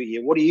going to do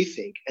here. What do you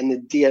think? And the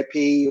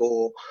DOP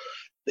or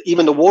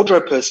even the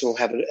wardrobe person will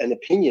have an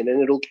opinion,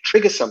 and it'll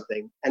trigger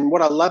something. And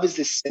what I love is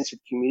this sense of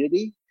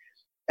community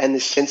and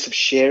this sense of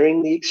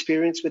sharing the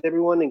experience with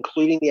everyone,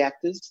 including the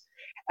actors,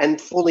 and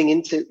falling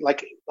into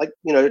like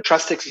a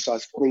trust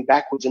exercise, falling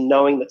backwards and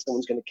knowing that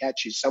someone's going to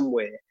catch you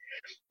somewhere.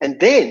 And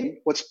then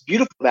what's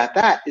beautiful about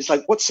that is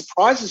like what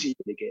surprises you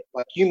to get.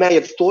 Like you may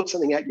have thought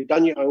something out, you've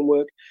done your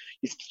homework,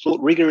 you've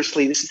thought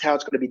rigorously, this is how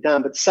it's going to be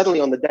done, but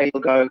suddenly on the day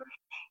you'll go,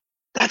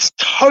 that's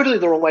totally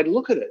the wrong way to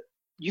look at it.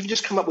 You've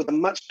just come up with a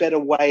much better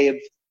way of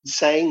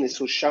saying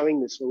this or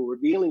showing this or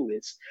revealing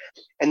this.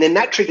 And then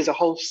that triggers a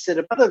whole set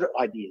of other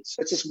ideas.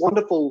 So it's this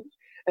wonderful,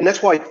 and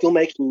that's why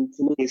filmmaking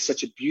for me is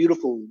such a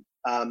beautiful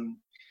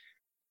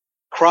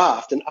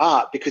craft and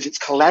art, because it's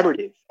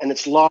collaborative and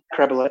it's live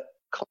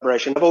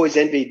collaboration. I've always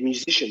envied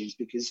musicians,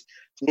 because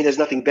to me there's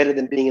nothing better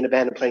than being in a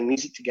band and playing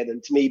music together.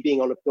 And to me, being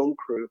on a film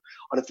crew,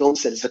 on a film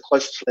set, is the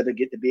closest you'll ever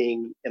get to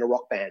being in a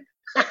rock band.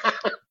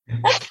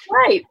 That's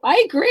right.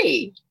 I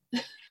agree.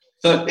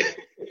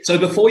 So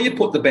before you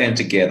put the band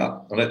together,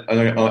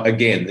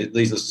 again,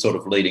 these are sort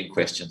of leading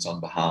questions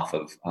on behalf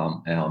of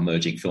our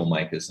emerging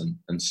filmmakers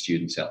and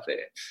students out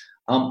there.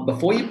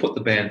 Before you put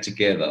the band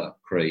together,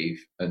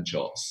 Creve and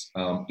Joss,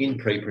 in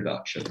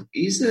pre-production,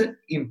 is it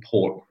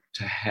important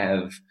to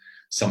have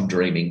some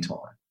dreaming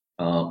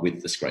time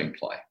with the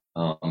screenplay,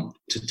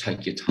 to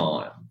take your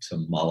time, to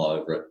mull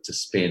over it, to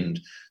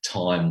spend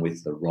time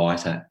with the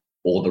writer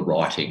or the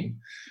writing,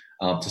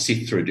 to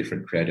sift through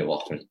different creative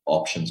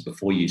options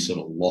before you sort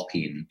of lock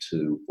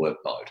into work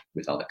mode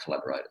with other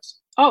collaborators?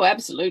 Oh,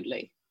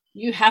 absolutely.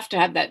 You have to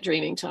have that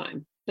dreaming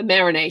time, the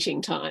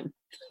marinating time.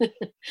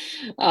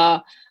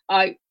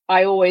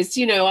 I always,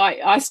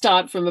 I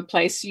start from a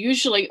place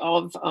usually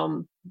of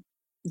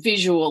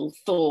visual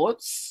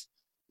thoughts,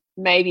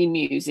 maybe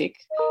music.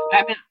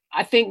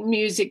 I think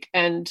music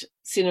and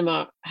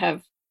cinema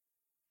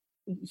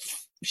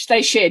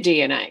they share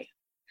DNA.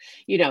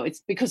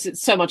 It's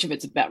because so much of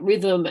it's about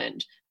rhythm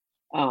and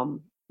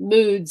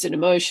moods and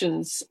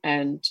emotions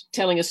and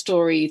telling a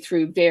story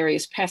through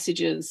various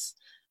passages.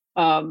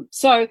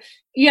 So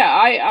yeah,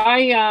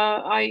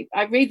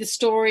 I read the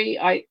story.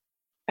 I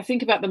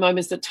think about the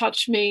moments that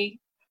touch me.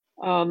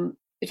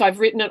 If I've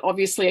written it,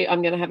 obviously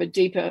I'm going to have a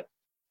deeper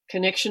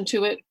connection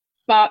to it.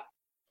 But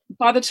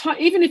by the time,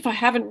 even if I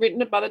haven't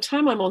written it, by the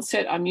time I'm on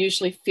set, I'm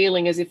usually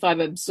feeling as if I've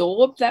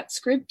absorbed that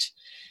script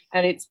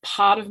and it's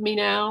part of me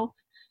now.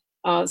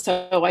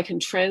 So I can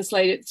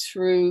translate it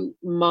through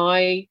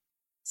my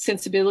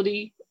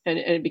sensibility, and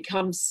it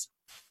becomes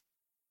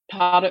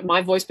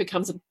my voice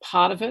becomes a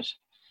part of it.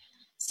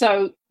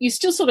 So you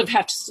still sort of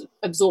have to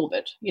absorb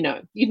it, you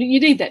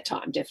need that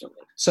time,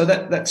 definitely. So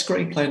that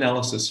screenplay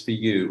analysis for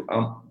you,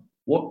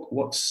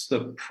 what's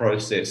the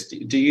process?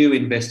 Do you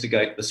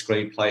investigate the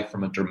screenplay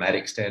from a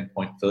dramatic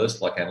standpoint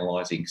first, like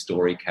analysing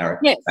story,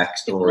 character, yes,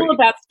 backstory? It's all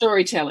about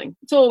storytelling.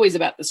 It's always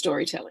about the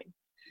storytelling.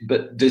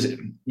 But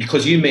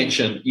because you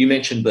mentioned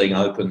being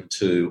open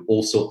to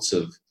all sorts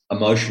of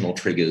emotional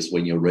triggers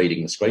when you're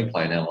reading the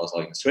screenplay and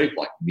analysing the screenplay,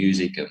 like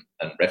music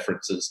and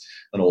references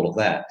and all of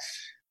that.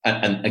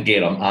 And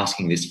again, I'm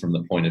asking this from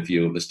the point of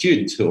view of the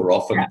students who are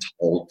often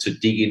told to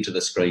dig into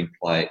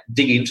screenplay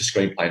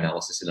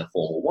analysis in a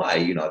formal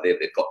way.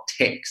 They've got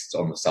texts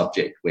on the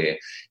subject where,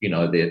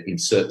 they're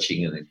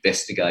searching and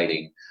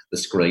investigating the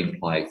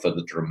screenplay for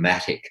the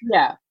dramatic,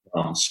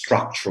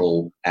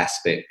 structural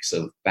aspects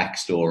of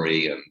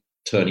backstory and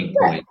turning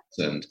points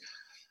and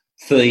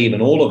theme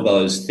and all of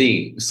those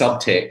things,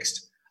 subtext.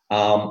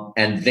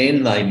 And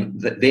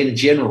then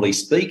generally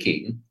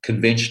speaking,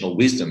 conventional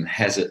wisdom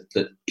has it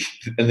that,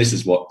 and this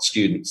is what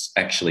students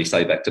actually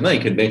say back to me,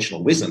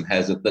 conventional wisdom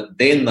has it that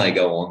then they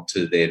go on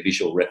to their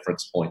visual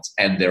reference points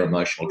and their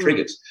emotional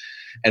triggers.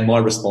 And my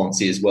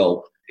response is,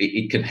 well,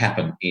 it can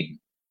happen in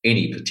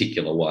any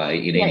particular way,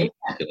 in any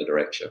particular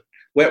direction.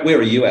 Where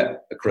are you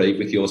at, Creve,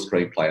 with your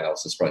screenplay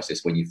analysis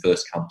process when you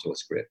first come to a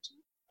script?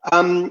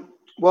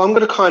 Well, I'm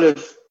going to kind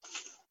of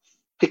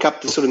pick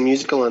up the sort of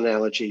musical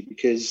analogy,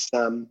 because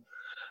I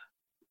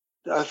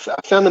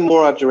found the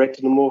more I've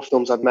directed, the more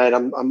films I've made,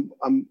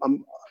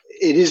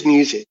 it is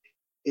music.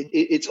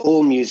 It's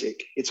all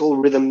music. It's all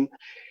rhythm.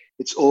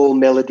 It's all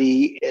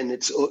melody, and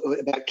it's all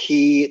about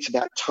key. It's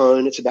about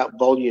tone. It's about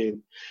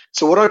volume.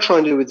 So what I try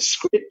and do with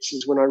scripts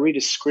is when I read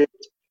a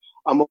script,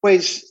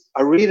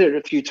 I read it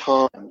a few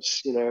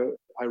times.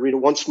 I read it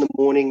once in the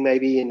morning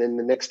maybe, and then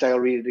the next day I'll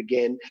read it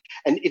again.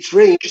 And it's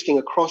really interesting.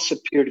 Across a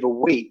period of a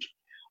week,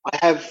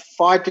 I have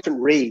 5 different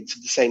reads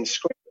of the same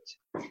script.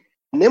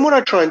 And then what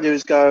I try and do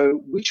is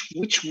go,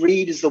 which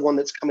read is the one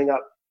that's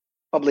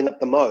bubbling up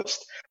the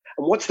most?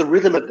 And what's the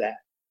rhythm of that?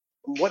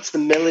 And what's the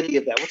melody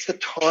of that? What's the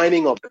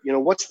timing of it?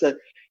 What's the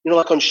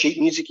like on sheet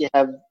music, you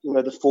have,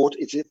 the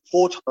is it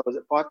 4 time, is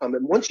it 5 time?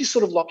 And once you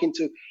sort of lock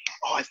into,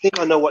 I think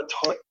I know what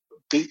time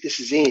beat this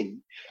is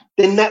in,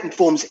 then that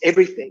informs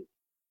everything.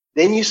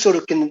 Then you sort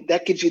of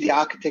that gives you the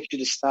architecture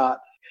to start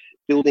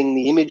building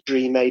the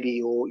imagery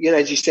maybe, or,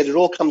 as you said, it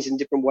all comes in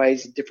different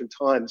ways at different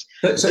times.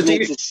 So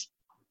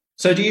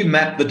do you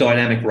map the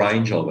dynamic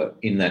range of it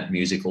in that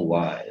musical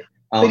way?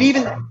 But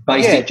even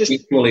based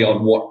equally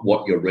on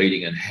what you're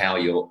reading and how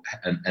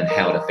and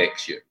how it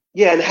affects you.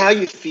 Yeah, and how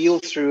you feel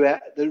throughout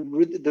the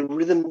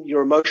rhythm,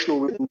 your emotional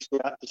rhythm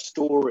throughout the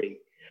story.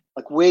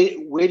 Like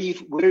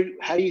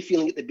how are you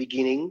feeling at the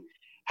beginning,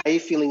 how are you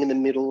feeling in the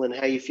middle, and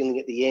how are you feeling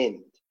at the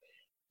end?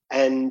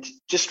 And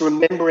just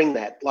remembering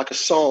that like a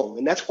song.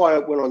 And that's why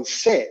when on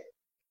set,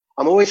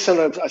 I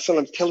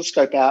sometimes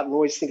telescope out and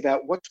always think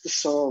about what's the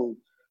song.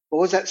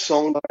 What was that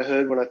song that I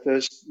heard when I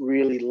first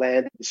really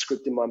landed the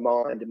script in my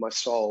mind, in my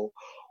soul?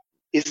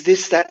 Is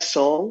this that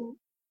song?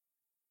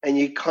 And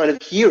you kind of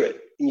hear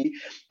it.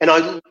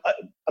 I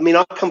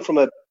come from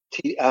a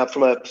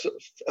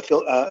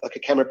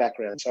camera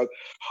background, so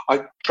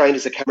I trained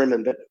as a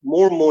cameraman. But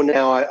more and more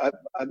now,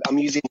 I'm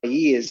using my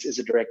ears as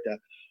a director.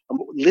 I'm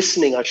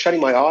listening. I'm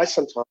shutting my eyes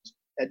sometimes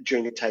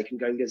during a take and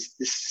going, "Does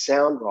this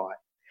sound right?"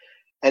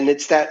 And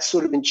it's that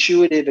sort of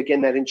intuitive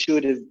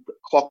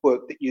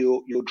clockwork that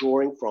you're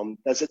drawing from.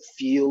 Does it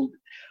feel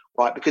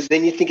right? Because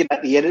then you think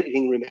about the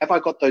editing room. Have I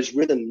got those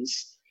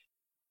rhythms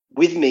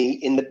with me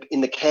in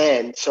the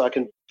can so I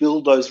can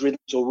build those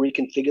rhythms or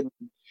reconfigure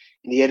them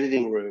in the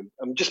editing room?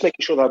 I'm just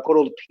making sure that I've got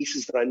all the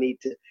pieces that I need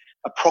to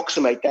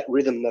approximate that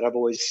rhythm that I've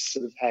always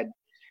sort of had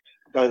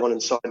going on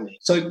inside me.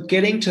 So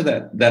getting to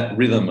that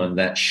rhythm and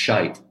that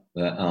shape,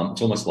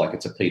 it's almost like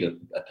it's a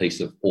piece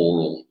of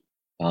oral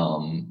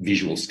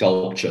visual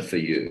sculpture for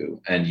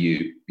you, and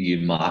you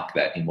mark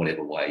that in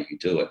whatever way you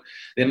do it.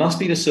 There must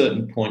be a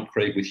certain point,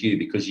 Craig, with you,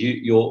 because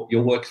your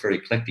work's very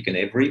eclectic, and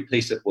every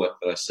piece of work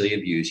that I see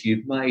of yours,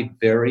 you've made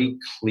very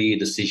clear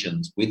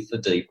decisions with the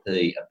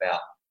DP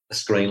about the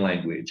screen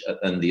language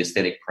and the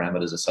aesthetic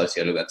parameters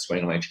associated with that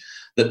screen language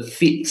that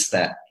fits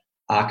that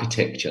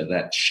architecture,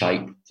 that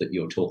shape that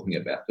you're talking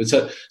about.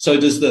 So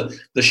does the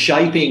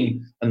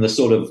shaping and the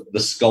sort of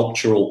the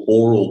sculptural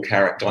oral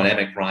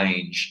dynamic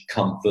range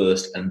come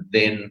first, and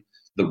then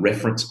the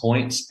reference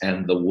points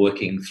and the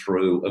working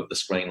through of the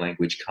screen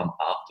language come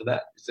after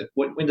that?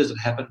 When does it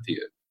happen for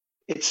you?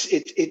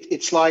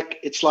 It's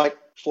like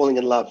falling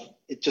in love.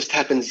 It just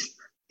happens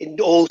in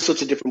all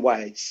sorts of different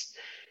ways.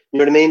 You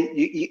know what I mean?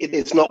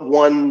 It's not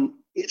one.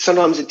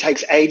 Sometimes it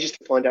takes ages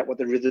to find out what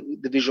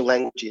the visual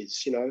language is.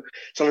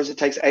 Sometimes it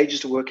takes ages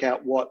to work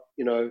out what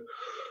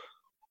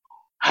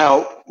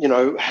how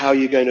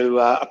you're going to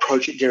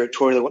approach it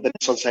directorially, what the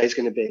mise-en-scène is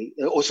going to be.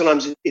 Or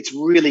sometimes it's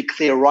really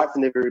clear right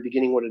from the very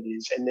beginning what it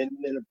is, and then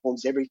it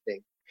forms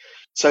everything.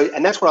 So,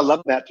 and that's what I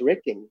love about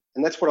directing,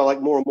 and that's what I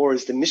like more and more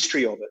is the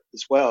mystery of it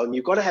as well. And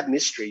you've got to have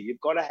mystery.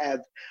 You've got to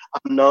have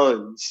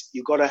unknowns.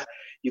 You've got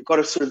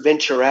to sort of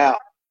venture out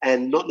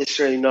and not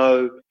necessarily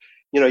know.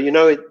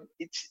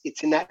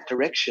 It's in that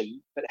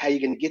direction, but how you're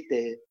going to get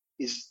there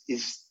is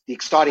the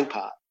exciting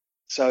part.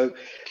 So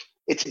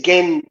it's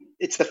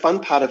the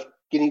fun part of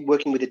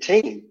working with a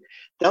team.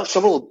 Now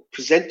someone will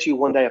present to you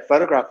one day a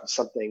photograph of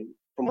something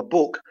from a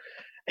book,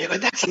 and you go,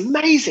 "That's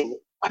amazing.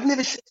 I've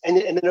never seen," and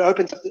then it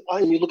opens up,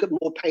 and you look at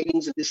more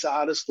paintings of this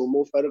artist, or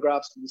more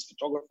photographs of this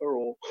photographer,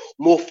 or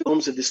more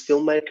films of this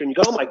filmmaker, and you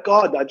go, "Oh my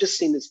God, I've just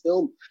seen this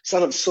film,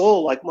 Son of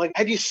Saul. Like,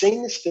 have you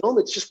seen this film?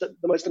 It's just the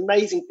most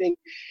amazing thing.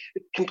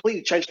 It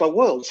completely changed my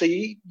world." So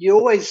you're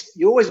always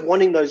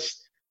wanting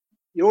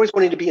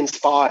to be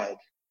inspired,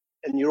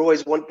 and you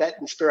always want that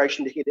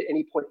inspiration to hit at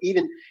any point,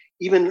 even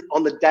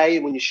on the day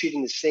when you're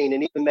shooting the scene,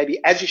 and even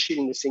maybe as you're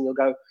shooting the scene, you'll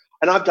go.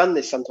 And I've done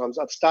this sometimes.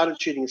 I've started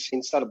shooting a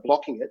scene, started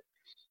blocking it,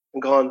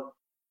 and gone,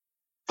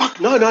 "Fuck,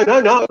 no.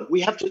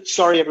 We have to,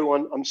 sorry,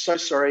 everyone. I'm so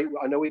sorry.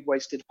 I know we've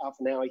wasted half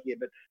an hour here,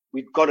 but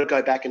we've got to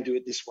go back and do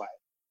it this way."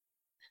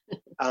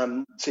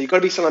 So you've got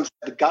to be sometimes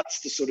the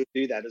guts to sort of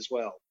do that as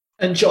well.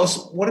 And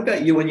Joss, what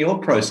about you and your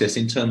process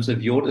in terms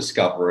of your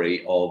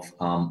discovery of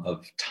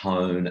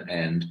tone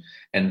and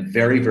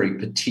very, very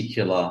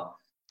particular,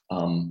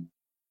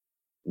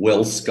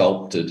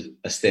 well-sculpted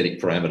aesthetic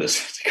parameters?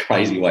 It's a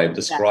crazy way of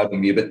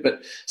describing you,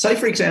 but say,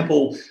 for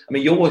example, I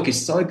mean, your work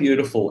is so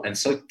beautiful and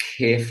so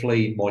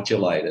carefully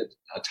modulated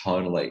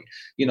tonally.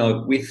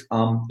 With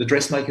The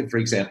Dressmaker, for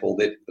example,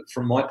 that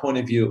from my point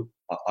of view,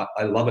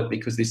 I love it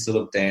because this sort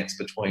of dance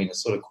between a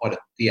sort of quite a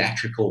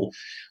theatrical,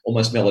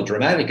 almost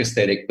melodramatic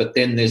aesthetic, but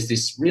then there's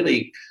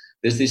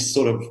this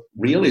sort of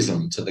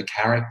realism to the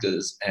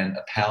characters and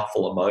a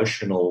powerful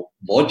emotional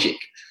logic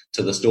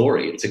to the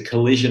story. It's a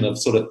collision of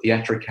sort of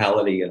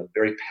theatricality and a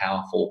very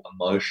powerful,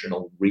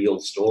 emotional, real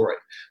story.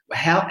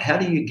 How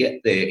do you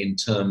get there in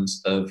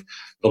terms of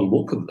the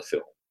look of the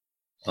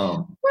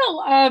film?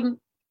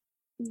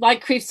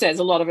 Like Chris says,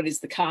 a lot of it is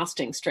the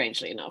casting,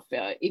 strangely enough,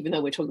 even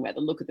though we're talking about the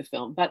look of the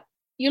film. But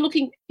you're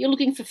looking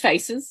for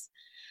faces,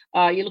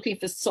 you're looking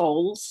for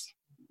souls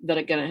that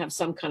are going to have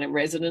some kind of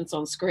resonance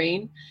on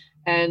screen,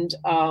 and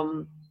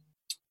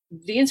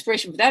the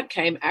inspiration for that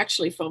came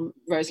actually from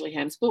Rosalie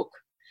Ham's book,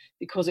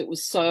 because it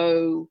was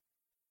so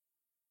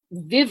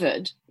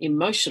vivid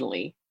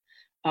emotionally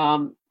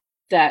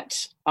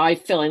that I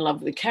fell in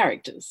love with the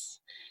characters.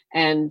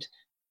 And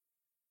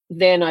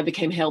then I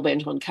became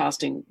hell-bent on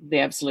casting the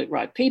absolute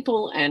right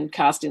people and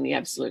casting the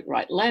absolute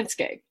right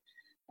landscape.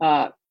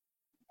 I'm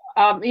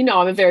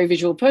a very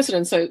visual person,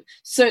 and so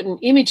certain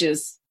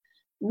images,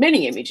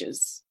 many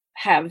images,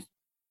 have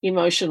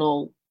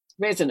emotional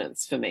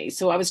resonance for me.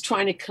 So I was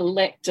trying to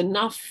collect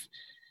enough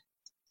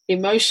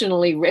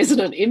emotionally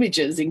resonant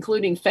images,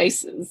 including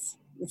faces.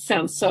 It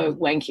sounds so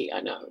wanky, I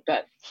know,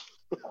 but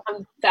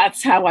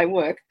that's how I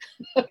work.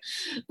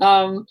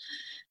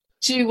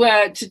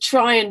 To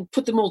try and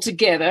put them all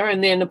together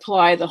and then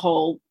apply the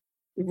whole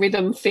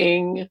rhythm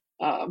thing,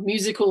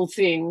 musical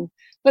thing,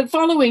 but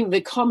following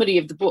the comedy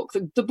of the book.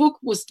 The book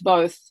was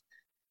both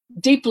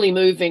deeply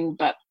moving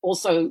but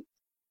also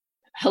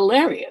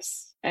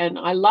hilarious, and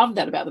I love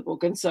that about the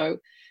book. And so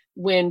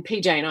when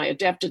PJ and I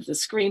adapted the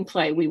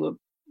screenplay, we were,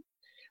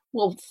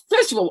 well,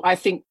 first of all, I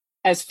think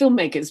as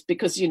filmmakers,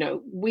 because,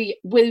 we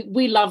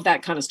love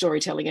that kind of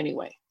storytelling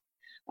anyway.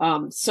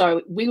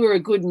 So we were a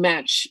good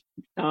match.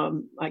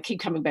 I keep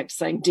coming back to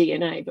saying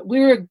DNA, but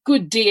we were a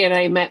good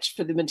DNA match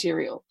for the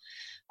material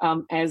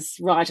as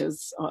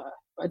writers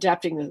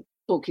adapting the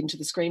book into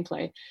the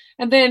screenplay.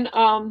 And then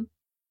I'd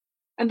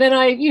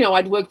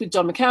worked with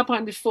Don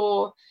McAlpine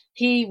before.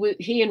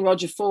 He and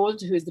Roger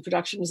Ford, who is the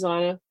production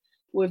designer,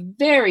 were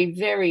very,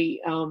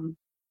 very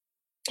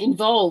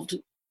involved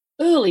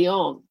early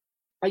on.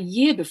 A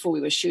year before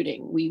we were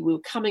shooting, we were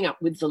coming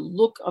up with the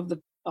look of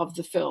the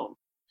film.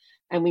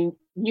 And we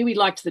knew we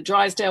liked the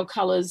Drysdale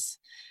colours,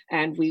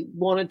 and we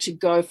wanted to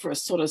go for a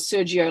sort of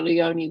Sergio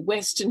Leone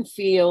Western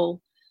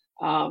feel,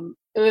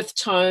 earth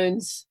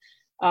tones.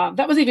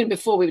 That was even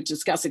before we were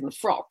discussing the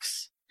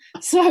frocks.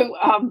 So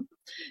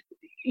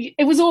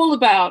it was all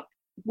about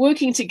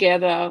working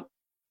together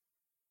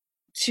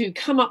to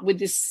come up with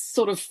this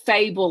sort of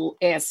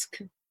fable-esque,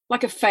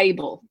 like a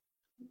fable,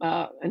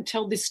 and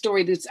tell this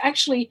story that's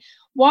actually,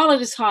 while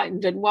it is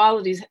heightened and while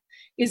it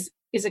is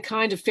a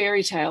kind of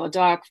fairy tale, a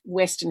dark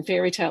Western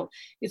fairy tale,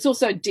 it's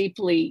also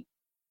deeply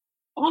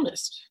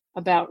honest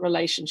about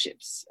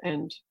relationships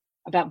and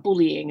about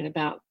bullying and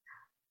about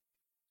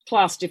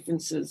class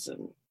differences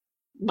and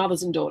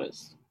mothers and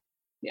daughters.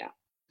 Yeah.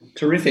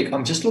 Terrific.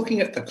 I'm just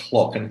looking at the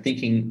clock and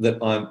thinking that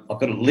I've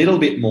got a little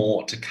bit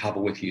more to cover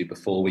with you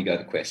before we go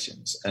to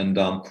questions. And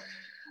I've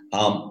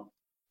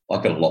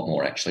got a lot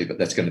more actually, but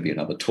that's going to be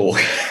another talk.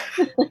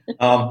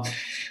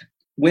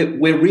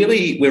 We're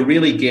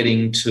really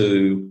getting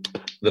to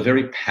the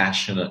very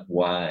passionate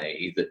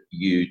way that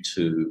you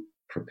two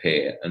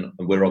prepare, and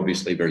we're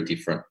obviously very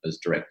different as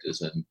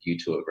directors, and you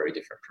two are very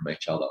different from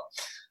each other.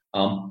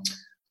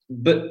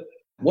 But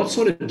what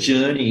sort of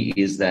journey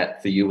is that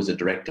for you as a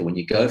director when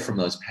you go from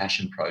those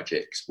passion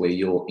projects where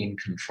you're in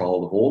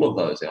control of all of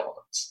those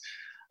elements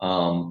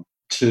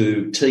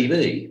to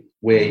TV,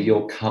 where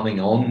you're coming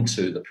on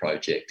to the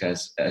project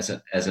as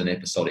an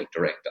episodic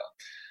director?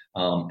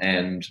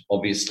 And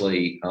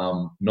obviously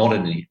not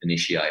an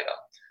initiator.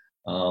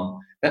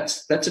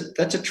 That's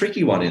a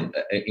tricky one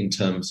in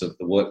terms of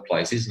the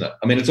workplace, isn't it?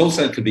 I mean, it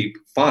also could be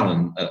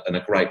fun and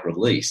a great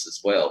release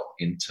as well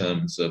in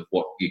terms of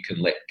what you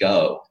can let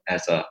go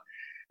as an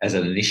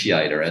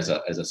initiator, as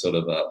a sort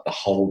of the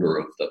holder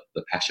of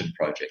the passion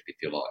project, if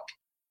you like.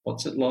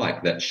 What's it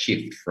like, that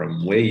shift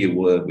from where you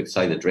were with,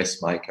 say, The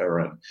Dressmaker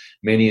and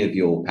many of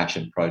your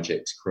passion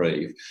projects,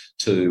 Creve,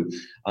 to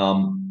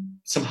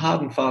some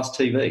hard and fast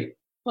TV?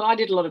 Well, I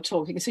did a lot of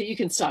talking, so you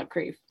can start,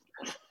 Creve.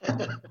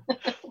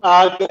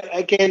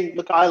 Again,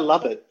 look, I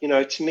love it.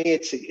 To me,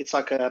 it's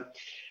like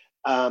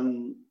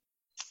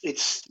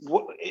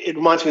it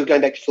reminds me of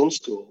going back to film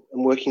school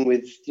and working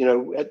with,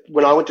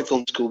 when I went to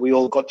film school, we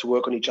all got to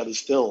work on each other's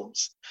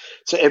films.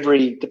 So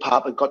every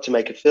department got to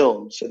make a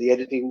film. So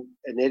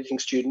an editing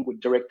student would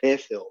direct their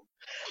film.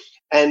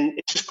 And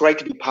it's just great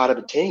to be part of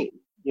a team.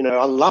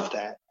 I love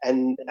that.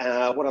 And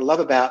what I love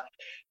about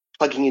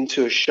plugging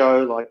into a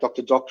show like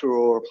Dr. Doctor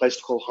or A Place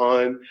to Call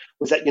Home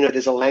was that,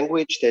 there's a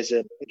language, there's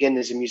a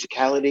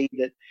musicality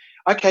that,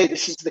 okay,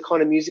 this is the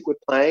kind of music we're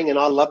playing and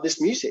I love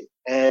this music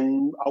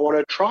and I want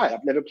to try it.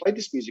 I've never played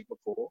this music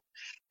before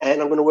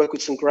and I'm going to work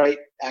with some great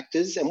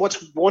actors. And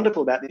what's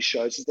wonderful about these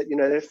shows is that,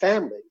 they're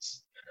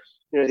families.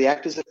 The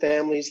actors are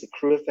families, the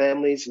crew are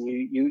families, and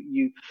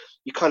you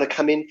kind of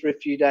come in for a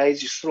few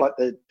days. You're sort of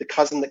like the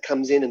cousin that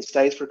comes in and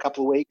stays for a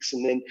couple of weeks,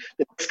 and then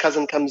the next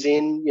cousin comes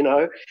in,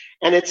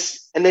 and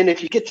then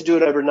if you get to do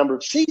it over a number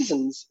of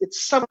seasons,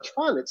 it's so much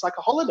fun. It's like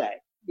a holiday.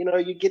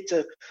 You get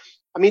to,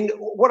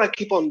 what I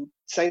keep on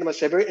saying to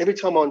myself every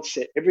time I'm on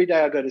set, every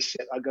day I go to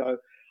set, I go,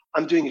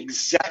 I'm doing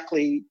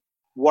exactly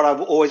what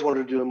I've always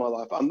wanted to do in my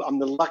life. I'm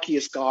the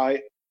luckiest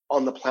guy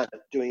on the planet,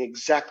 doing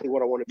exactly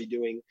what I want to be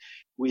doing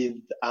with,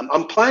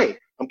 I'm playing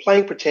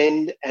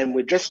pretend, and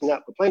we're dressing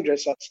up, we're playing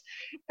dress ups,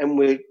 and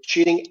we're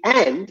shooting,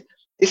 and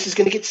this is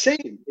going to get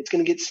seen. It's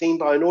going to get seen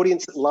by an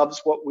audience that loves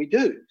what we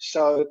do.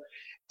 So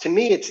to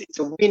me, it's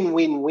a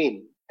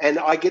win-win-win. and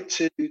I get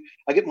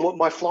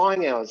my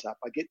flying hours up.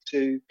 I get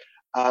to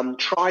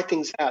try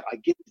things out. I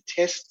get to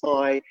test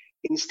my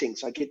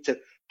instincts. I get to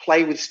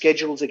play with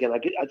schedules again. I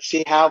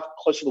see how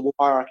close to the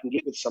wire I can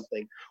get with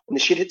something. When the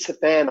shit hits the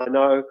fan, I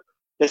know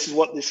this is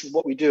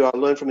what we do. I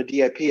learn from a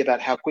DOP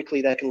about how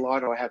quickly they can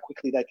light or how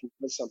quickly they can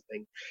cover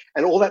something,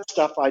 and all that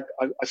stuff I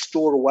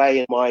store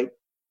away on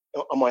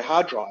my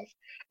hard drive,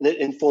 and it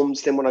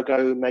informs them when I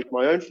go make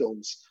my own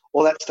films.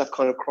 All that stuff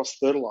kind of cross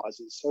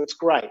fertilizes, so it's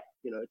great.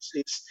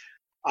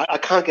 I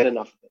can't get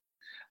enough of it.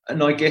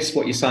 And I guess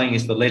what you're saying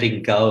is the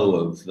letting go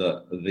of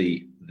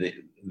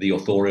the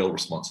authorial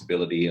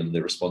responsibility and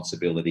the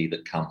responsibility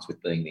that comes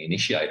with being the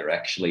initiator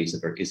actually is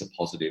a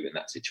positive in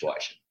that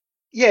situation.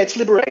 Yeah, it's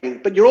liberating,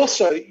 but you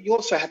also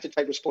have to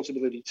take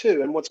responsibility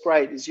too. And what's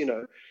great is,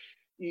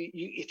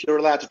 if you're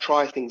allowed to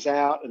try things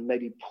out and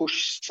maybe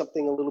push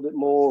something a little bit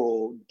more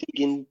or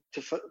dig in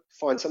to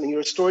find something,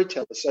 you're a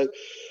storyteller. So,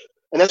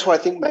 and that's what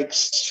I think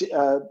makes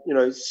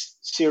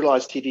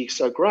serialized TV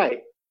so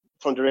great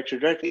from director to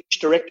director. Each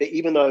director,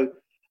 even though,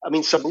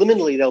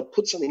 subliminally they'll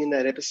put something in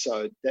that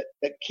episode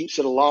that keeps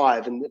it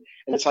alive, and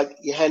it's like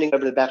you're handing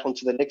over the baton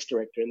to the next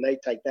director, and they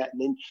take that,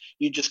 and then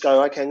you just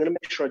go, okay, I'm going to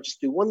make sure I just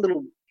do one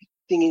little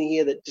thing in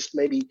here that just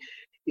maybe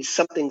is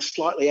something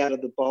slightly out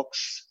of the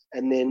box,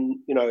 and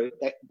then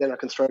then I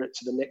can throw it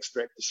to the next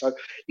director. So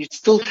you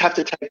still have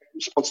to take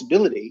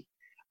responsibility,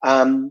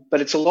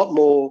 but it's a lot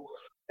more.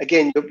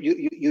 Again,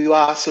 you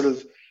are sort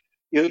of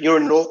you're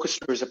in an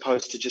orchestra as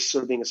opposed to just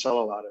sort of being a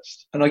solo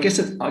artist. And I guess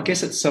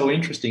it's so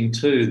interesting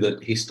too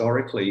that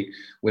historically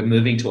we're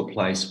moving to a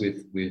place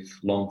with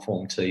long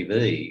form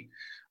TV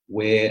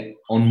where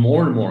on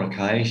more and more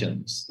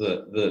occasions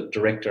the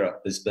director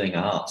is being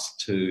asked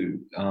to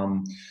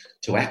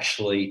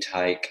actually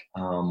take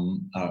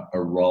a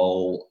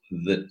role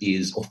that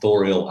is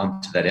authorial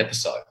unto that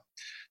episode,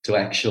 to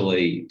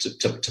actually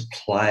to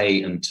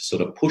play and to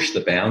sort of push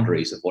the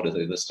boundaries of what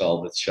the style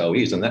of the show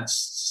is. And that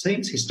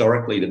seems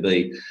historically to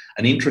be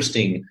an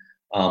interesting,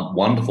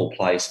 wonderful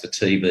place for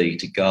TV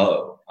to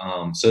go,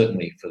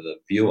 certainly for the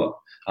viewer.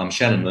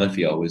 Shannon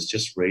Murphy, I was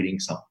just reading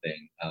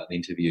something, an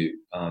interview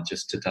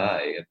just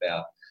today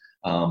about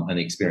an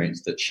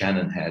experience that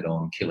Shannon had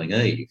on Killing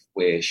Eve,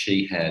 where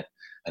she had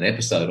an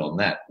episode on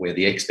that where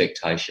the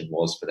expectation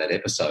was for that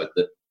episode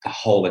that the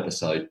whole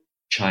episode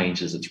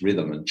changes its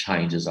rhythm and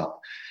changes up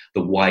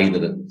the way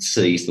that it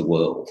sees the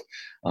world,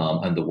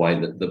 and the way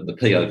that the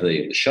POV of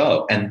the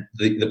show. And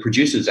the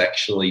producers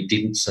actually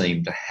didn't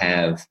seem to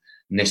have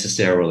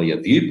necessarily a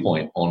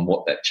viewpoint on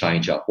what that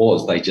change up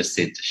was. They just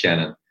said to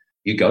Shannon,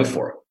 you go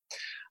for it,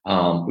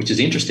 which is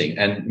interesting.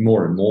 And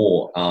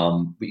more,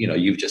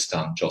 you've just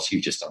done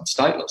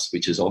Stateless,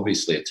 which is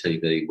obviously a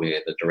TV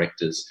where the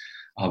directors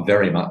are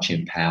very much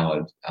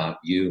empowered,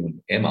 you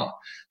and Emma,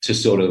 to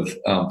sort of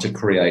to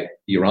create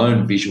your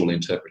own visual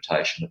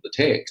interpretation of the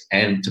text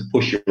and to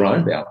push your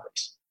own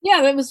boundaries.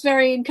 Yeah, that was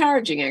very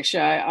encouraging,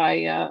 actually.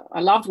 I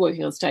loved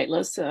working on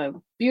Stateless.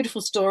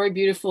 Beautiful story,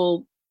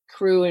 beautiful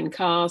crew and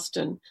cast,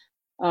 and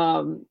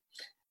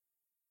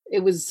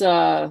it was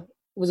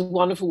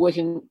wonderful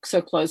working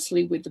so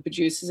closely with the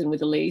producers and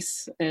with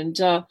Elise. And,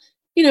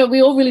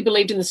 we all really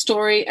believed in the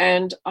story,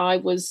 and I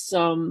was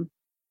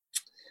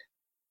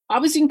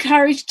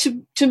encouraged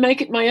to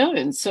make it my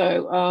own.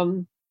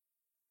 So,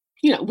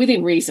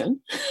 within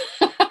reason.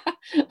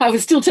 I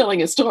was still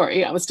telling a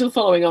story. I was still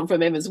following on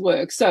from Emma's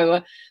work.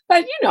 So,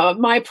 but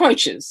my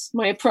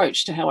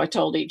approach to how I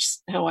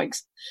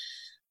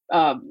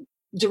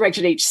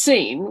directed each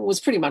scene was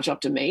pretty much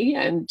up to me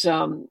and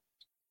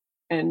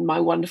my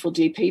wonderful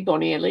DP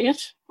Bonnie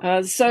Elliott.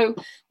 So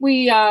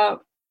it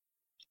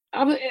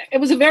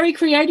was a very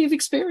creative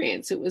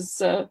experience. It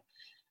was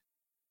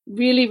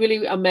really,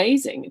 really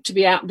amazing to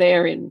be out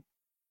there in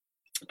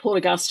Port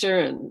Augusta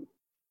and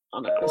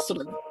on a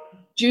sort of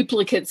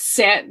duplicate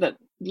set that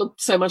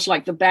looked so much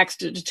like the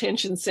Baxter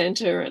Detention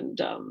Center, and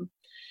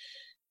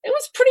it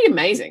was pretty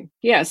amazing.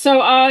 Yeah, so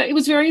it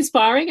was very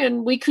inspiring,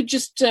 and we could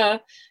just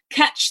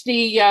catch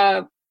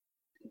the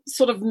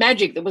sort of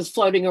magic that was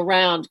floating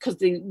around because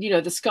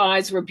the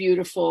skies were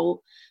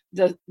beautiful,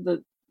 the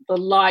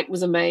light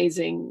was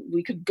amazing.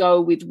 We could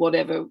go with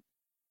whatever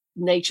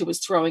nature was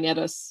throwing at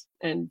us,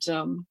 and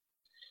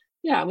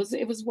it was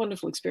a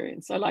wonderful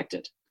experience. I liked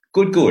it.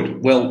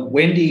 Good. Well,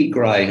 Wendy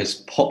Gray has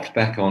popped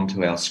back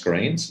onto our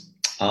screens.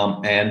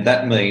 And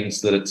that means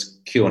that it's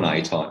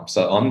Q&A time.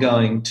 So I'm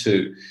going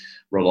to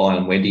rely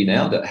on Wendy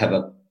now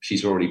to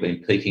she's already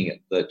been peeking at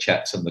the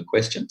chats and the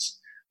questions.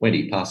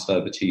 Wendy, pass it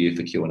over to you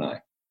for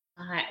Q&A.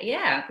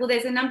 Yeah, well,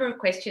 there's a number of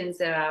questions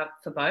that are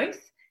for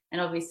both,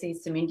 and obviously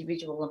some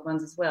individual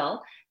ones as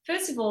well.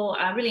 First of all,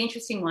 a really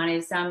interesting one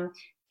is, can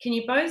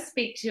you both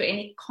speak to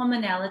any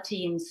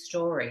commonality in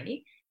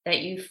story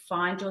that you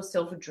find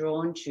yourself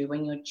drawn to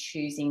when you're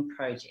choosing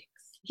projects?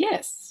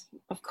 Yes,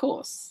 of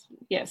course.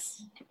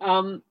 Yes.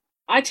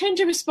 I tend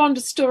to respond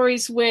to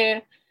stories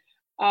where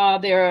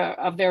there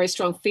are very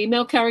strong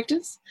female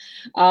characters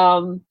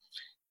doing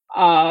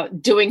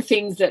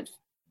things that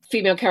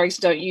female characters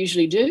don't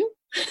usually do.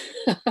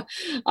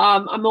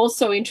 I'm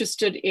also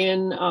interested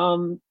in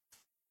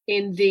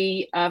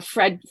the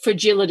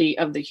fragility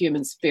of the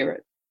human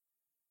spirit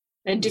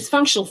and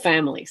dysfunctional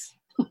families.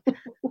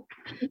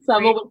 So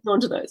I'm always drawn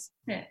to those.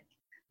 Yeah.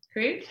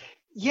 Crib?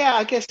 Yeah,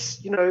 I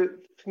guess,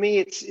 for me,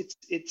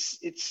 it's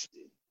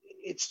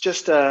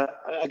just I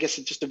guess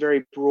it's just a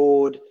very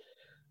broad,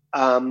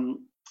 I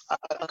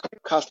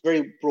cast a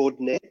very broad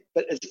net,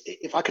 but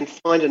if I can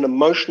find an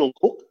emotional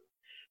hook,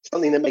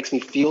 something that makes me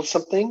feel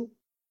something,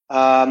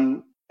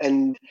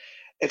 and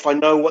if I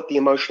know what the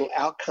emotional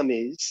outcome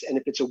is, and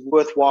if it's a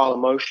worthwhile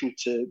emotion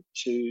to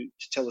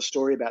tell a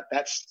story about,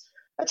 that's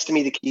to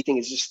me the key thing,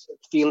 is just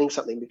feeling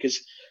something.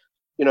 Because,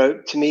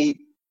 to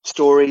me,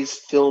 stories,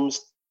 films,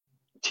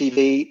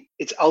 TV,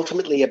 it's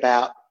ultimately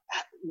about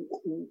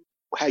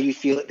how you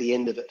feel at the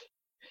end of it.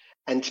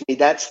 And to me,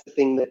 that's the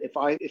thing, that if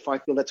I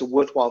feel that's a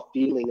worthwhile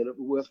feeling and a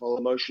worthwhile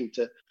emotion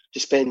to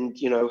spend,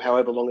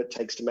 however long it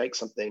takes to make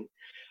something,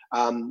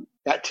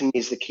 that to me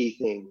is the key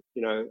thing,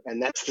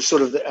 and that's the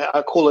sort of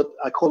I call it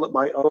I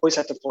always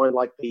have to find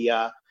like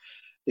the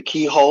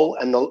keyhole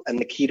and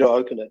the key to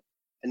open it.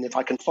 And if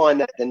I can find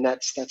that, then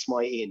that's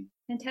my in.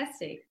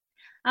 Fantastic.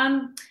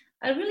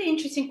 A really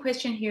interesting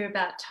question here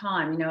about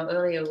time.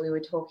 Earlier we were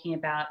talking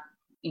about,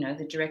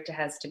 the director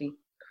has to be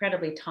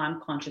incredibly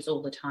time conscious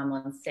all the time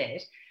on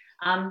set.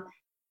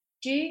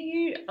 Do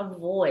you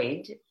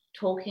avoid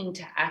talking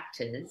to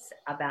actors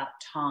about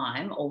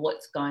time or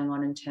what's going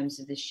on in terms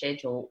of the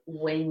schedule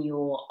when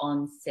you're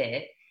on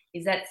set?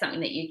 Is that something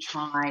that you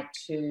try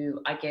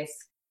to, I guess,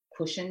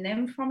 cushion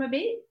them from a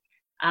bit,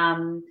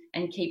 and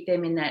keep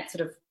them in that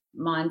sort of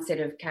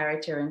mindset of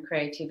character and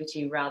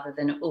creativity, rather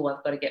than, oh,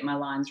 I've got to get my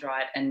lines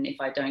right, and if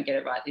I don't get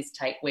it right this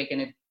take, we're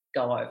going to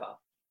go over?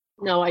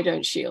 No, I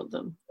don't shield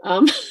them.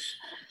 Well,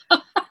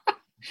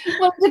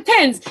 it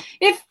depends.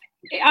 If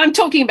I'm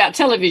talking about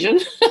television,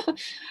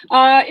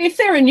 if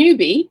they're a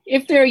newbie,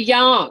 if they're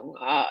young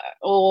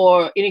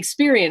or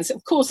inexperienced,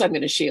 of course I'm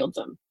going to shield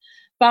them.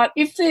 But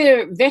if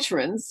they're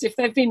veterans, if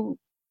they've been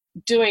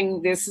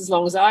doing this as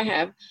long as I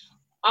have,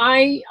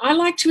 I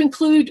like to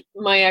include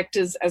my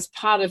actors as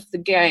part of the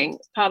gang,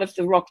 part of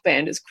the rock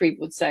band, as Crib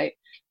would say.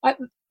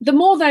 The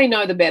more they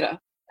know, the better,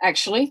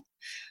 actually.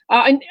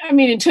 I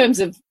mean, in terms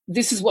of,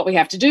 this is what we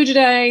have to do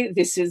today,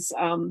 this is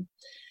how I'm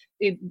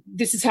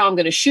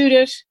going to shoot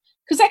it.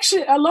 Because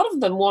actually a lot of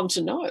them want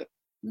to know.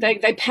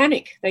 They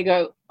panic. They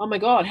go, oh, my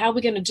God, how are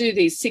we going to do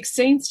these 6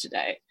 scenes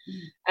today?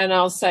 And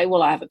I'll say,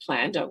 well, I have a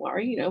plan. Don't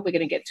worry. We're going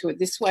to get to it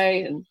this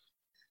way. And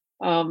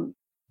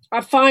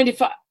I find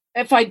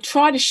if I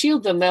try to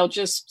shield them, they'll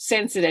just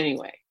sense it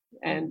anyway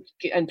and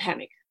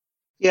panic.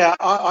 Yeah,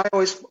 I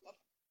always,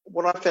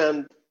 what I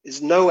found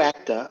is no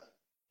actor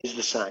is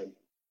the same.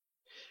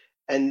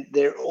 And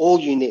they're all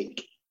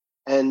unique.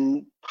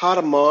 And part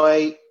of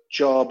my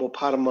job, or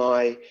part of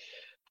my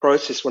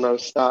process when I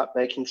start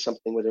making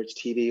something, whether it's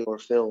TV or a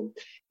film,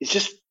 is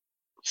just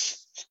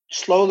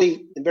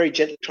slowly and very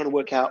gently trying to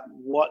work out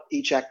what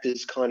each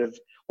actor's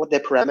what their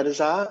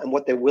parameters are, and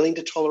what they're willing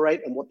to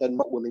tolerate and what they're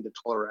not willing to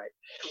tolerate.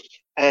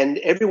 And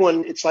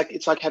everyone, it's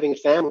like having a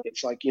family.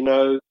 It's like,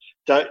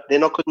 they're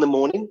not good in the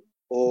morning,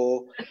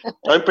 or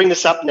don't bring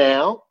this up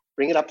now,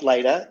 bring it up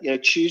later.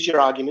 Choose your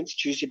arguments,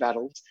 choose your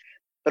battles,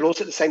 but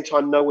also at the same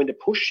time know when to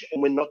push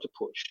and when not to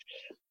push.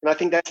 And I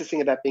think that's the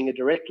thing about being a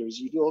director, is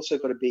you've also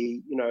got to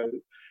be,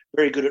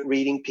 very good at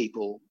reading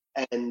people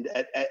and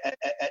at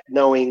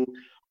knowing,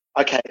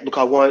 okay, look,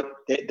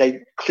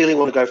 they clearly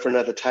want to go for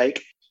another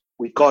take.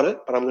 We've got it,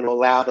 but I'm going to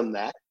allow them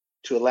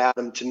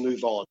to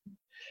move on.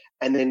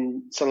 And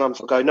then sometimes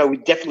I'll go, no, we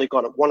definitely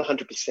got it.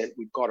 100%,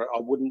 we've got it.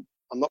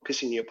 I'm not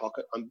pissing in your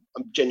pocket. I'm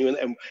genuine.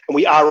 And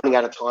we are running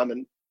out of time,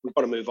 and we've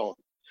got to move on.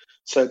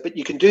 So, but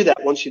you can do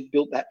that once you've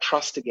built that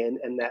trust again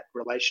and that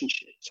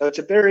relationship. So it's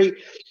a very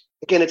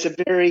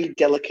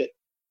delicate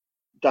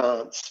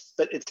dance,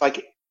 but it's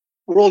like,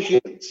 we're all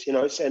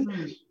humans,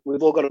 and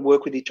we've all got to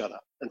work with each other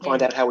and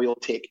find out how we all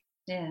tick.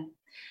 Yeah.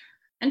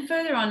 And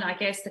further on, I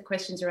guess the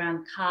questions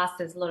around cast,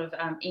 there's a lot of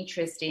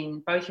interest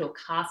in both your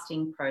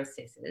casting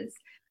processes.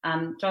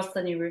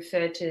 Jocelyn, you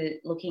referred to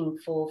looking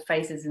for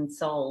faces and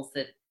souls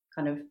that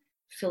kind of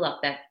fill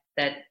up that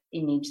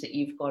image that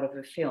you've got of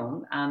a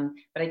film.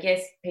 But I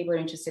guess people are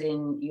interested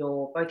in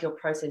both your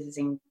processes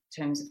in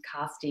terms of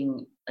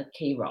casting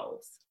key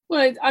roles.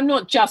 Well, I'm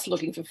not just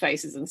looking for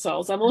faces and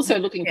souls. I'm also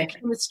looking for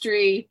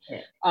chemistry,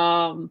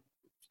 a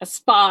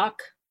spark,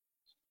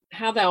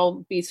 how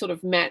they'll be sort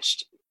of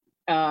matched.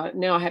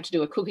 Now I have to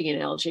do a cooking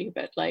analogy,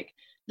 but like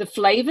the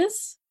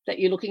flavours that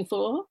you're looking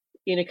for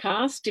in a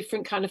cast,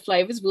 different kind of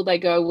flavours, will they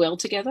go well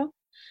together?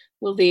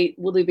 Will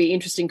there be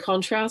interesting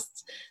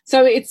contrasts?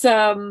 So it's,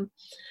 but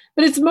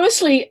it's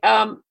mostly,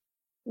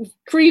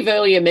 Crib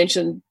earlier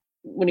mentioned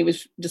when he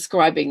was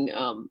describing,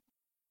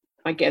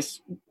 I guess,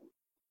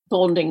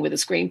 bonding with a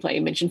screenplay,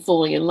 you mentioned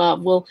falling in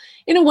love. Well,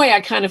 in a way,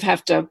 I kind of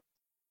have to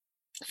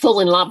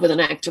fall in love with an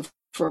actor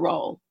for a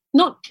role.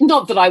 Not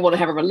that I want to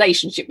have a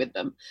relationship with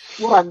them.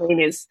 What I mean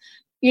is,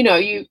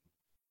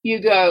 you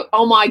go,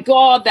 oh my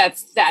God,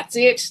 that's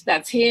it,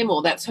 that's him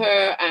or that's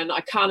her, and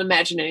I can't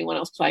imagine anyone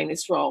else playing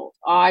this role.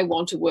 I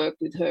want to work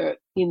with her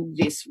in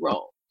this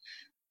role.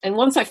 And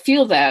once I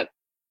feel that,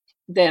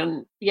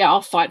 then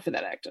I'll fight for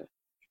that actor.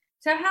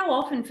 So how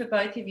often for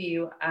both of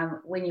you,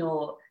 when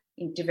you're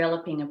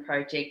developing a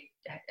project,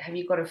 have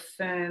you got a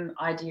firm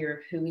idea of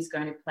who is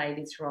going to play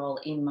this role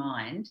in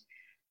mind,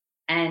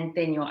 and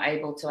then you're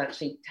able to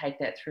actually take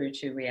that through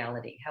to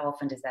reality? How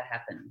often does that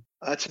happen?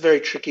 It's a very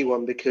tricky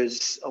one,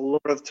 because a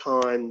lot of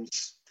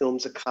times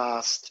films are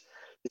cast.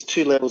 There's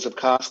two levels of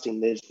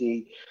casting. There's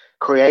the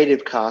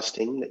creative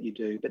casting that you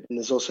do, but then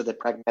there's also the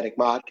pragmatic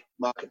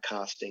market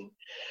casting.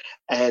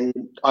 And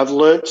I've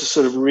learned to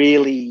sort of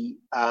really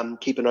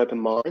keep an open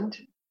mind.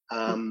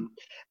 And,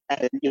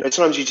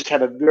 sometimes you just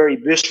have a very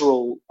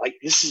visceral, like,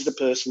 this is the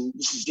person,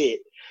 this is it.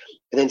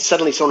 And then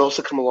suddenly someone else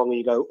will come along and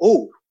you go,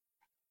 oh,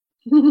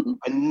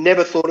 I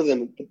never thought of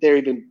them, but they're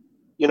even,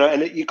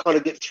 and you kind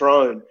of get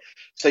thrown.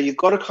 So you've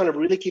got to kind of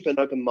really keep an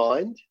open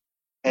mind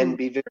and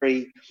be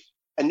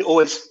and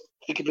always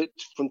think of it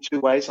from two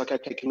ways. Like,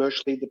 okay,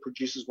 commercially, the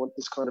producers want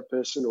this kind of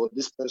person, or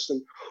this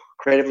person.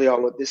 Creatively, I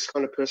want this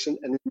kind of person.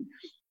 And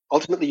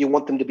ultimately, you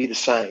want them to be the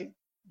same.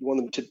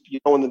 You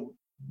want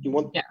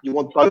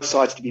both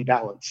sides to be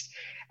balanced.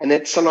 And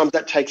then sometimes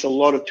that takes a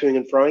lot of toing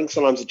and froing.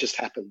 Sometimes it just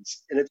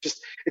happens. And it's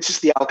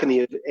just the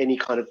alchemy of any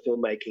kind of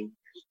filmmaking.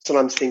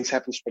 Sometimes things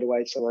happen straight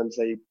away. Sometimes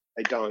they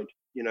don't.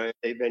 They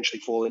eventually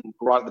fall in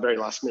right at the very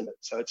last minute.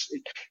 So it's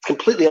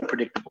completely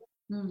unpredictable.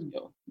 We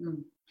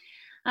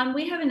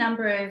have a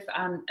number of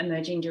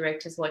emerging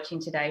directors watching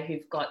today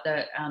who've got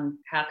the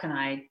how can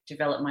I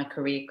develop my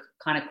career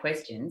kind of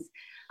questions.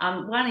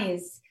 One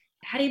is,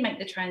 how do you make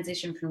the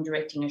transition from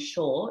directing a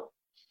short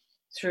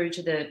through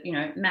to the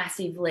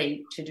massive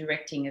leap to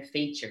directing a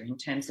feature, in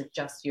terms of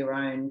just your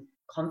own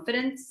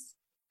confidence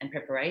and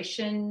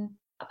preparation,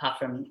 apart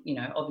from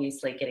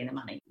obviously getting the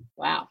money?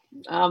 Wow.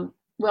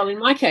 Well, in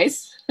my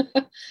case,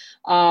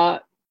 I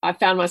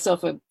found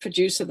myself a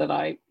producer that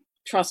I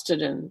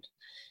trusted, and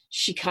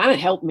she kind of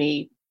helped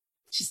me.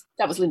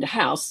 That was Linda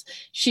House.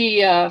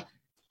 She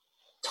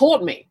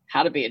taught me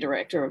how to be a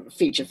director of a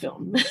feature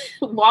film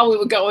while we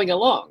were going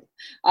along.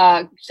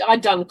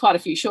 I'd done quite a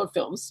few short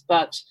films,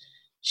 but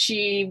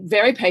she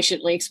very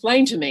patiently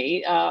explained to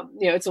me,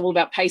 it's all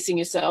about pacing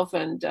yourself,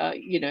 and,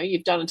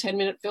 you've done a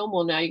 10-minute film.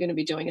 Well, now you're going to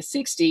be doing a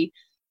 60.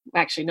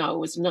 Actually, no, it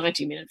was a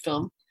 90-minute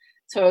film.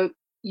 So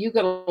you've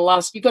got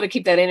to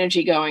keep that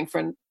energy going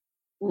for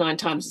 9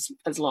 times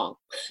as long.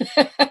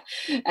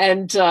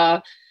 And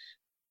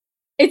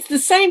it's the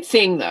same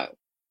thing, though.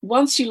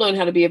 Once you learn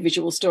how to be a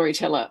visual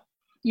storyteller,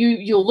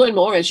 you'll learn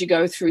more as you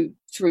go through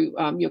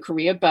your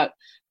career, but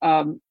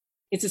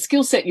it's a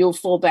skill set you'll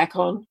fall back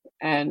on,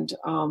 and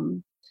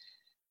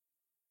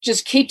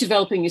just keep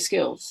developing your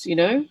skills,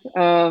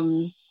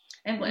 And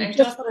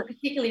just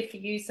particularly for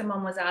you,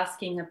 someone was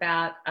asking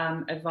about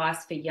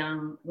advice for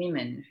young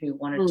women who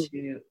wanted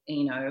to,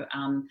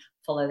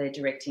 follow their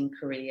directing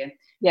career.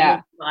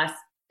 Yeah. Advice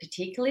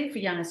particularly for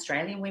young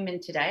Australian women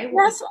today?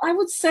 Yes, I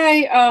would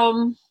say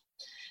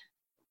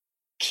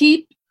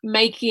keep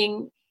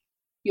making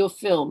your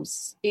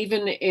films,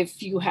 even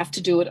if you have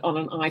to do it on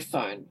an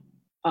iPhone.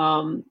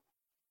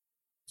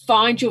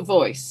 Find your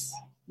voice,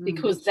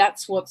 because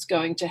that's what's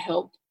going to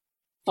help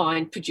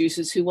find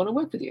producers who want to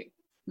work with you.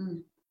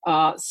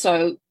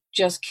 So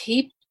just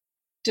keep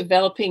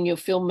developing your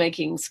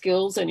filmmaking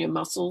skills and your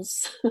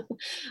muscles.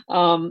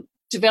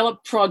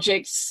 Develop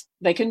projects.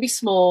 They can be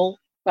small,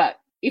 but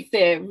if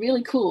they're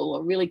really cool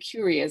or really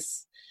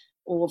curious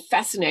or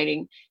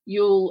fascinating,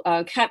 you'll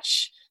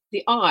catch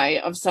the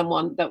eye of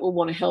someone that will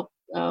want to help,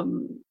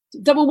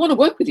 that will want to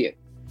work with you.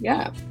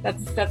 Yeah,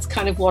 that's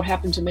kind of what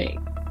happened to me.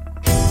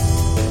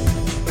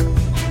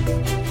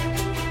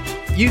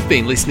 You've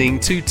been listening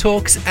to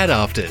Talks at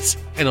Afters,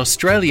 an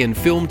Australian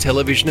film,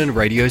 television and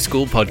radio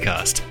school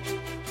podcast.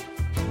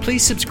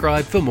 Please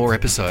subscribe for more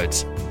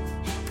episodes.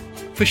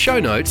 For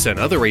show notes and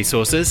other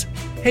resources,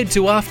 head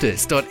to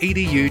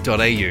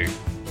afters.edu.au.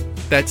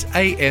 That's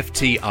aftrs.edu.au.